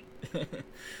give me.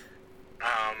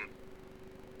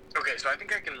 Okay, so I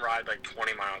think I can ride like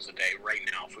 20 miles a day right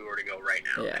now if we were to go right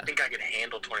now. Yeah. I think I could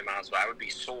handle 20 miles, but I would be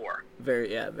sore.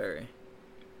 Very. I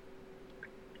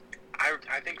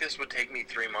think this would take me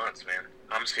 3 months, man.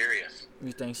 I'm serious.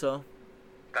 You think so?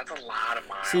 That's a lot of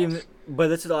miles. See, but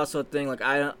this is also a thing. Like,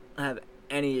 I don't have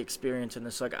any experience in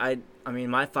this. Like, I mean,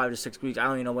 my 5 to 6 weeks. I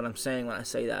don't even know what I'm saying when I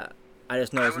say that. I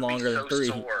just know it's longer than 3.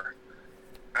 Sore.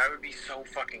 I would be so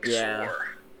fucking Yeah.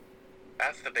 sore.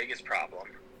 That's the biggest problem.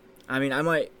 I mean, I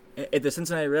might. If the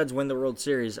Cincinnati Reds win the World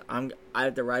Series, I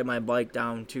have to ride my bike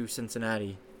down to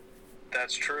Cincinnati.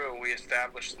 That's true. We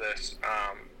established this.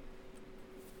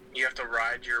 You have to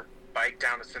ride your bike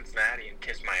down to Cincinnati and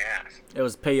kiss my ass. It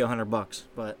was pay you $100,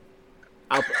 but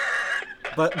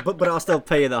but I'll still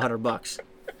pay you the $100.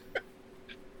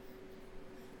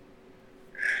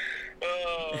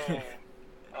 Oh,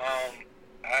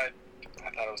 I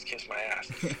thought it was kiss my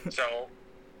ass. So,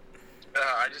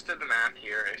 I just did the math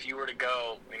here. If you were to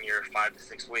go in your 5 to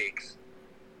 6 weeks,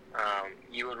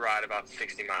 you would ride about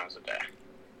 60 miles a day.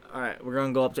 All right, we're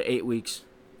gonna go up to 8 weeks.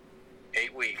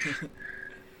 8 weeks.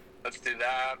 Let's do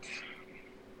that.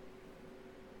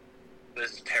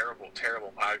 This is terrible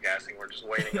podcasting. We're just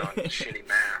waiting on shitty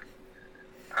math.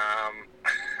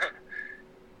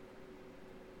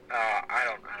 I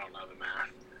don't know the math.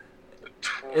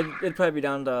 It'd probably be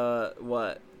down to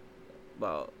what?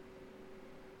 About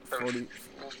 40. A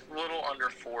little under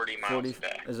 40 miles 40 a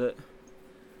day. is it?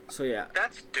 So yeah.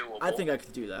 That's doable. I think I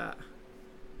could do that.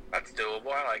 That's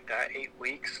doable. I like that. 8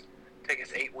 weeks. Take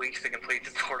us 8 weeks to complete the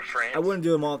Tour de France. I wouldn't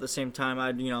do them all at the same time.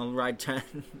 I'd ride 10,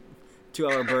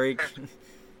 2-hour break. I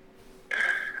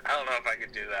don't know if I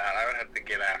could do that. I would have to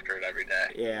get after it every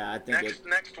day. Yeah, I think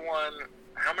Next one,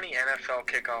 how many NFL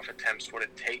kickoff attempts would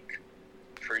it take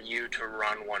for you to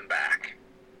run one back?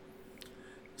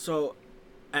 So,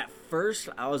 at first,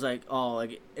 I was like, oh,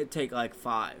 like it'd take like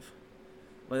 5.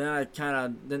 But then I kind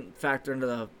of didn't factor into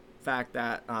the fact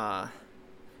that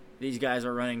these guys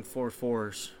are running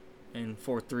 4.4s and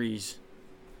 4.3s.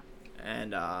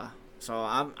 And so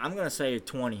I'm going to say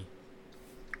 20.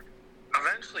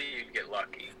 Eventually, you'd get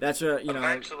lucky. That's what,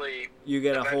 Eventually, you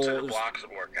get a whole... the blocks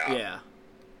would work out. Yeah.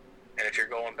 And if you're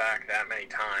going back that many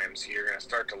times, you're going to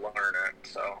start to learn it.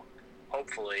 So,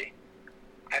 hopefully,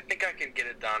 I think I can get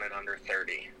it done in under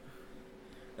 30.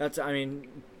 That's,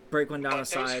 break one down the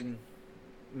side.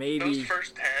 Maybe. Those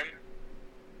first 10,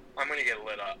 I'm going to get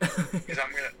lit up. Because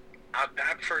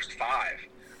that first 5,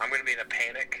 I'm going to be in a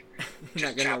panic.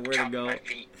 Not gonna know where to go. My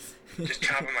feet. Just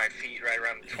chopping my feet right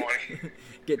around the 20.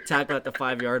 Get tackled at the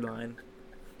 5-yard line.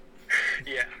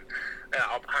 Yeah.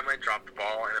 I might drop the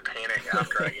ball in a panic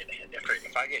after I get hit.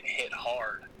 If I get hit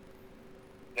hard,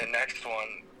 the next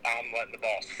one, I'm letting the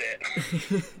ball sit.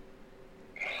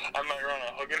 I might run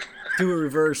a hook and... Do a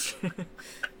reverse.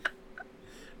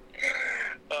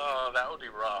 Oh, that would be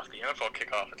rough. The NFL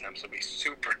kickoff attempts would be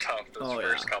super tough those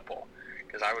first couple,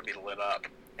 because I would be lit up.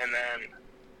 And then,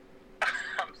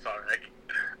 I'm sorry.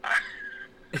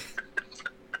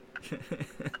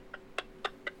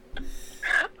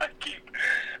 I keep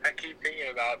thinking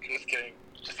about just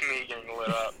me getting lit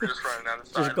up, just running down the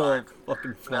sideline. Just go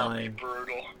fucking flying. That would be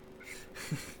brutal.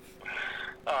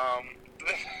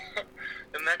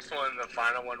 The next one, the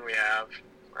final one we have,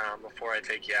 before I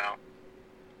take you out,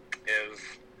 is...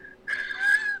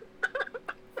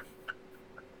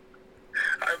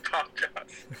 I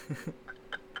apologize.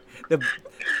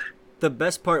 The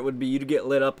best part would be you'd get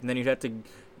lit up and then you'd have to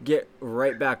get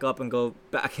right back up and go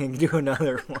back and do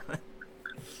another one.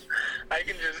 I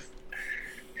can just...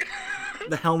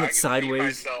 The helmet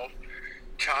sideways. See myself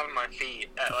chopping my feet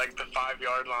at like the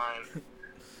 5-yard line.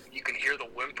 You can hear the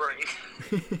whimpering.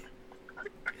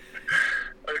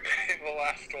 Okay, the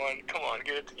last one. Come on,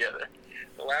 get it together.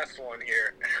 The last one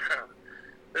here.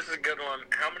 This is a good one.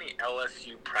 How many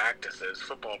LSU practices,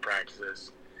 football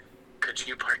practices, could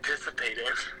you participate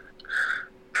in?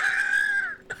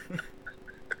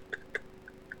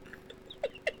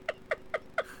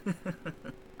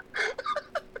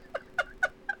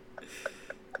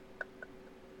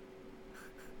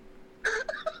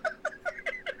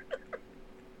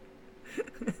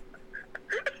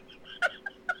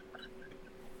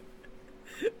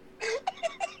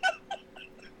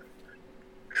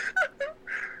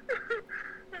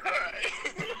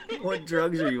 What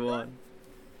drugs are you on?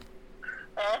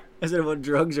 Huh? I said, what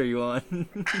drugs are you on? I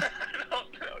don't know.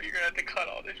 You're gonna have to cut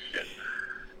all this shit.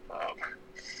 How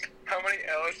many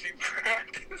LSU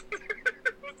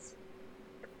practices?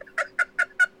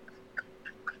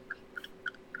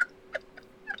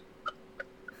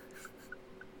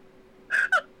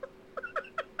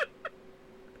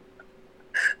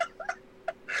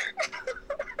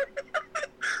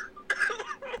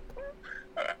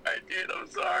 Alright, dude, I'm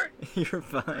sorry. You're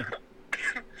fine.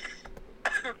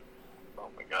 Oh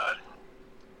my god.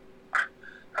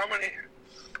 How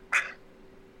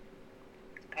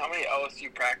many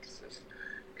LSU practices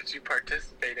could you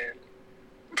participate in?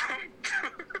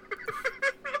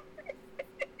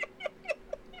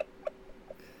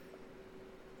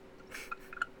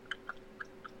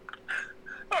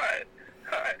 Alright.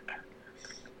 I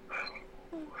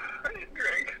need a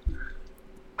drink.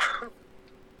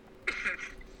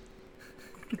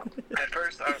 At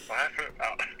first, I was laughing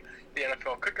about the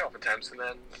NFL kickoff attempts, and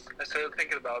then I started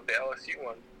thinking about the LSU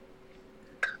one.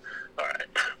 Alright.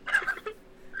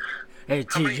 Hey,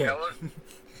 How many TJ.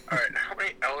 Alright, how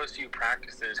many LSU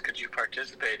practices could you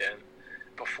participate in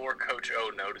before Coach O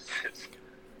notices?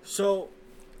 So,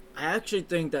 I actually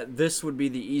think that this would be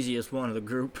the easiest one of the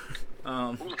group.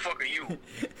 Who the fuck are you?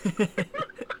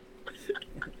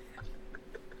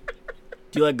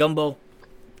 Do you like gumbo?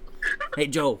 Hey,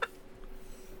 Joe.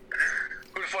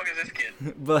 Who the fuck is this kid?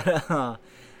 But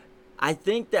I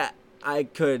think that I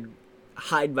could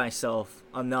hide myself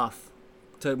enough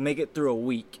to make it through a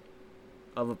week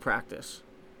of a practice.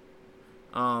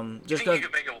 You Just think you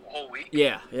 'cause- could make a whole week?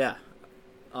 yeah.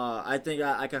 I think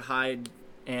I could hide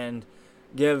and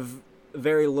give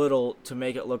very little to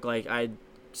make it look like I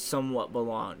somewhat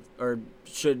belong or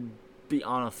should be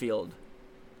on a field.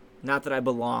 Not that I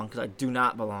belong, because I do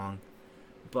not belong.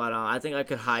 But I think I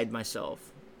could hide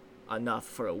myself enough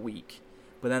for a week.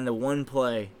 But then the one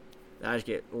play that I just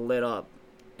get lit up,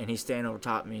 and he's standing over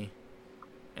top me,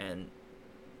 and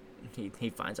he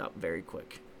finds out very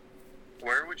quick.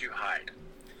 Where would you hide?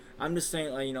 I'm just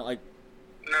saying, like,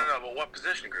 No, but what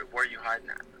position group? Where are you hiding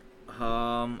at?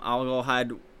 I'll go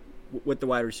hide with the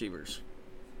wide receivers.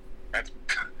 That's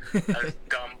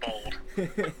dumb bold.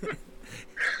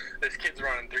 This kid's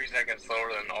running 3 seconds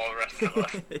slower than all the rest of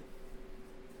us.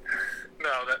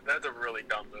 No, that's a really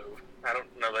dumb move. I don't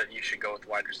know that you should go with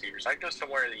wide receivers. I'd go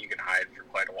somewhere that you can hide for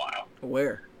quite a while.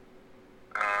 Where?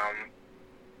 I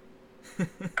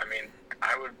mean,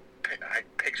 I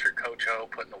picture Coach O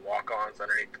putting the walk-ons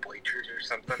underneath the bleachers or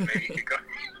something. Maybe you could go.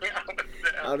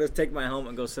 I'll just take my helmet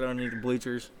and go sit underneath the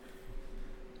bleachers.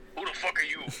 Who the fuck are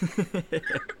you?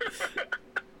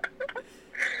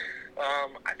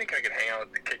 I think I could hang out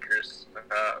with the kickers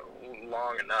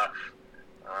long enough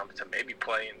to maybe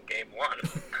play in game 1.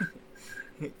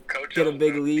 Coach Get a O,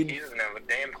 big lead. He doesn't have a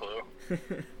damn clue. Who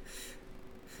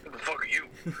the fuck are you?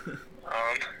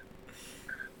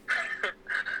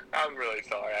 I'm really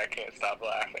sorry. I can't stop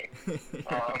laughing.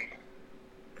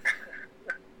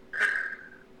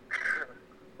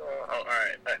 All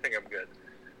right. I think I'm good.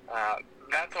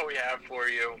 That's all we have for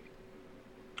you.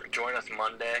 Join us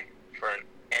Monday for an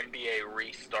NBA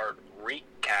restart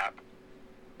recap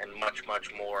and much,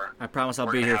 much more. I promise I'll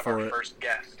We're be gonna here have for our it. first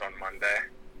guest on Monday.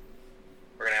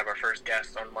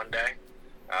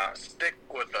 Stick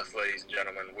with us, ladies and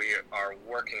gentlemen. We are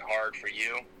working hard for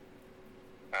you.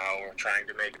 We're trying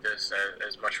to make this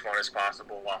as much fun as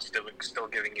possible while still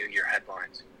giving you your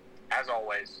headlines. As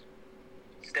always,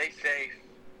 stay safe,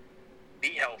 be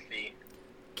healthy,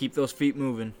 Keep those feet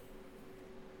moving.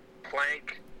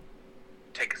 Plank,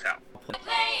 take us out.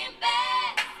 Playing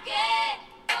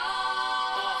basketball.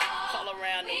 All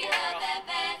around the We world. love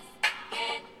that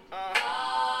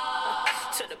basketball.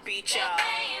 To the beach, y'all.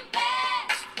 Playing basketball.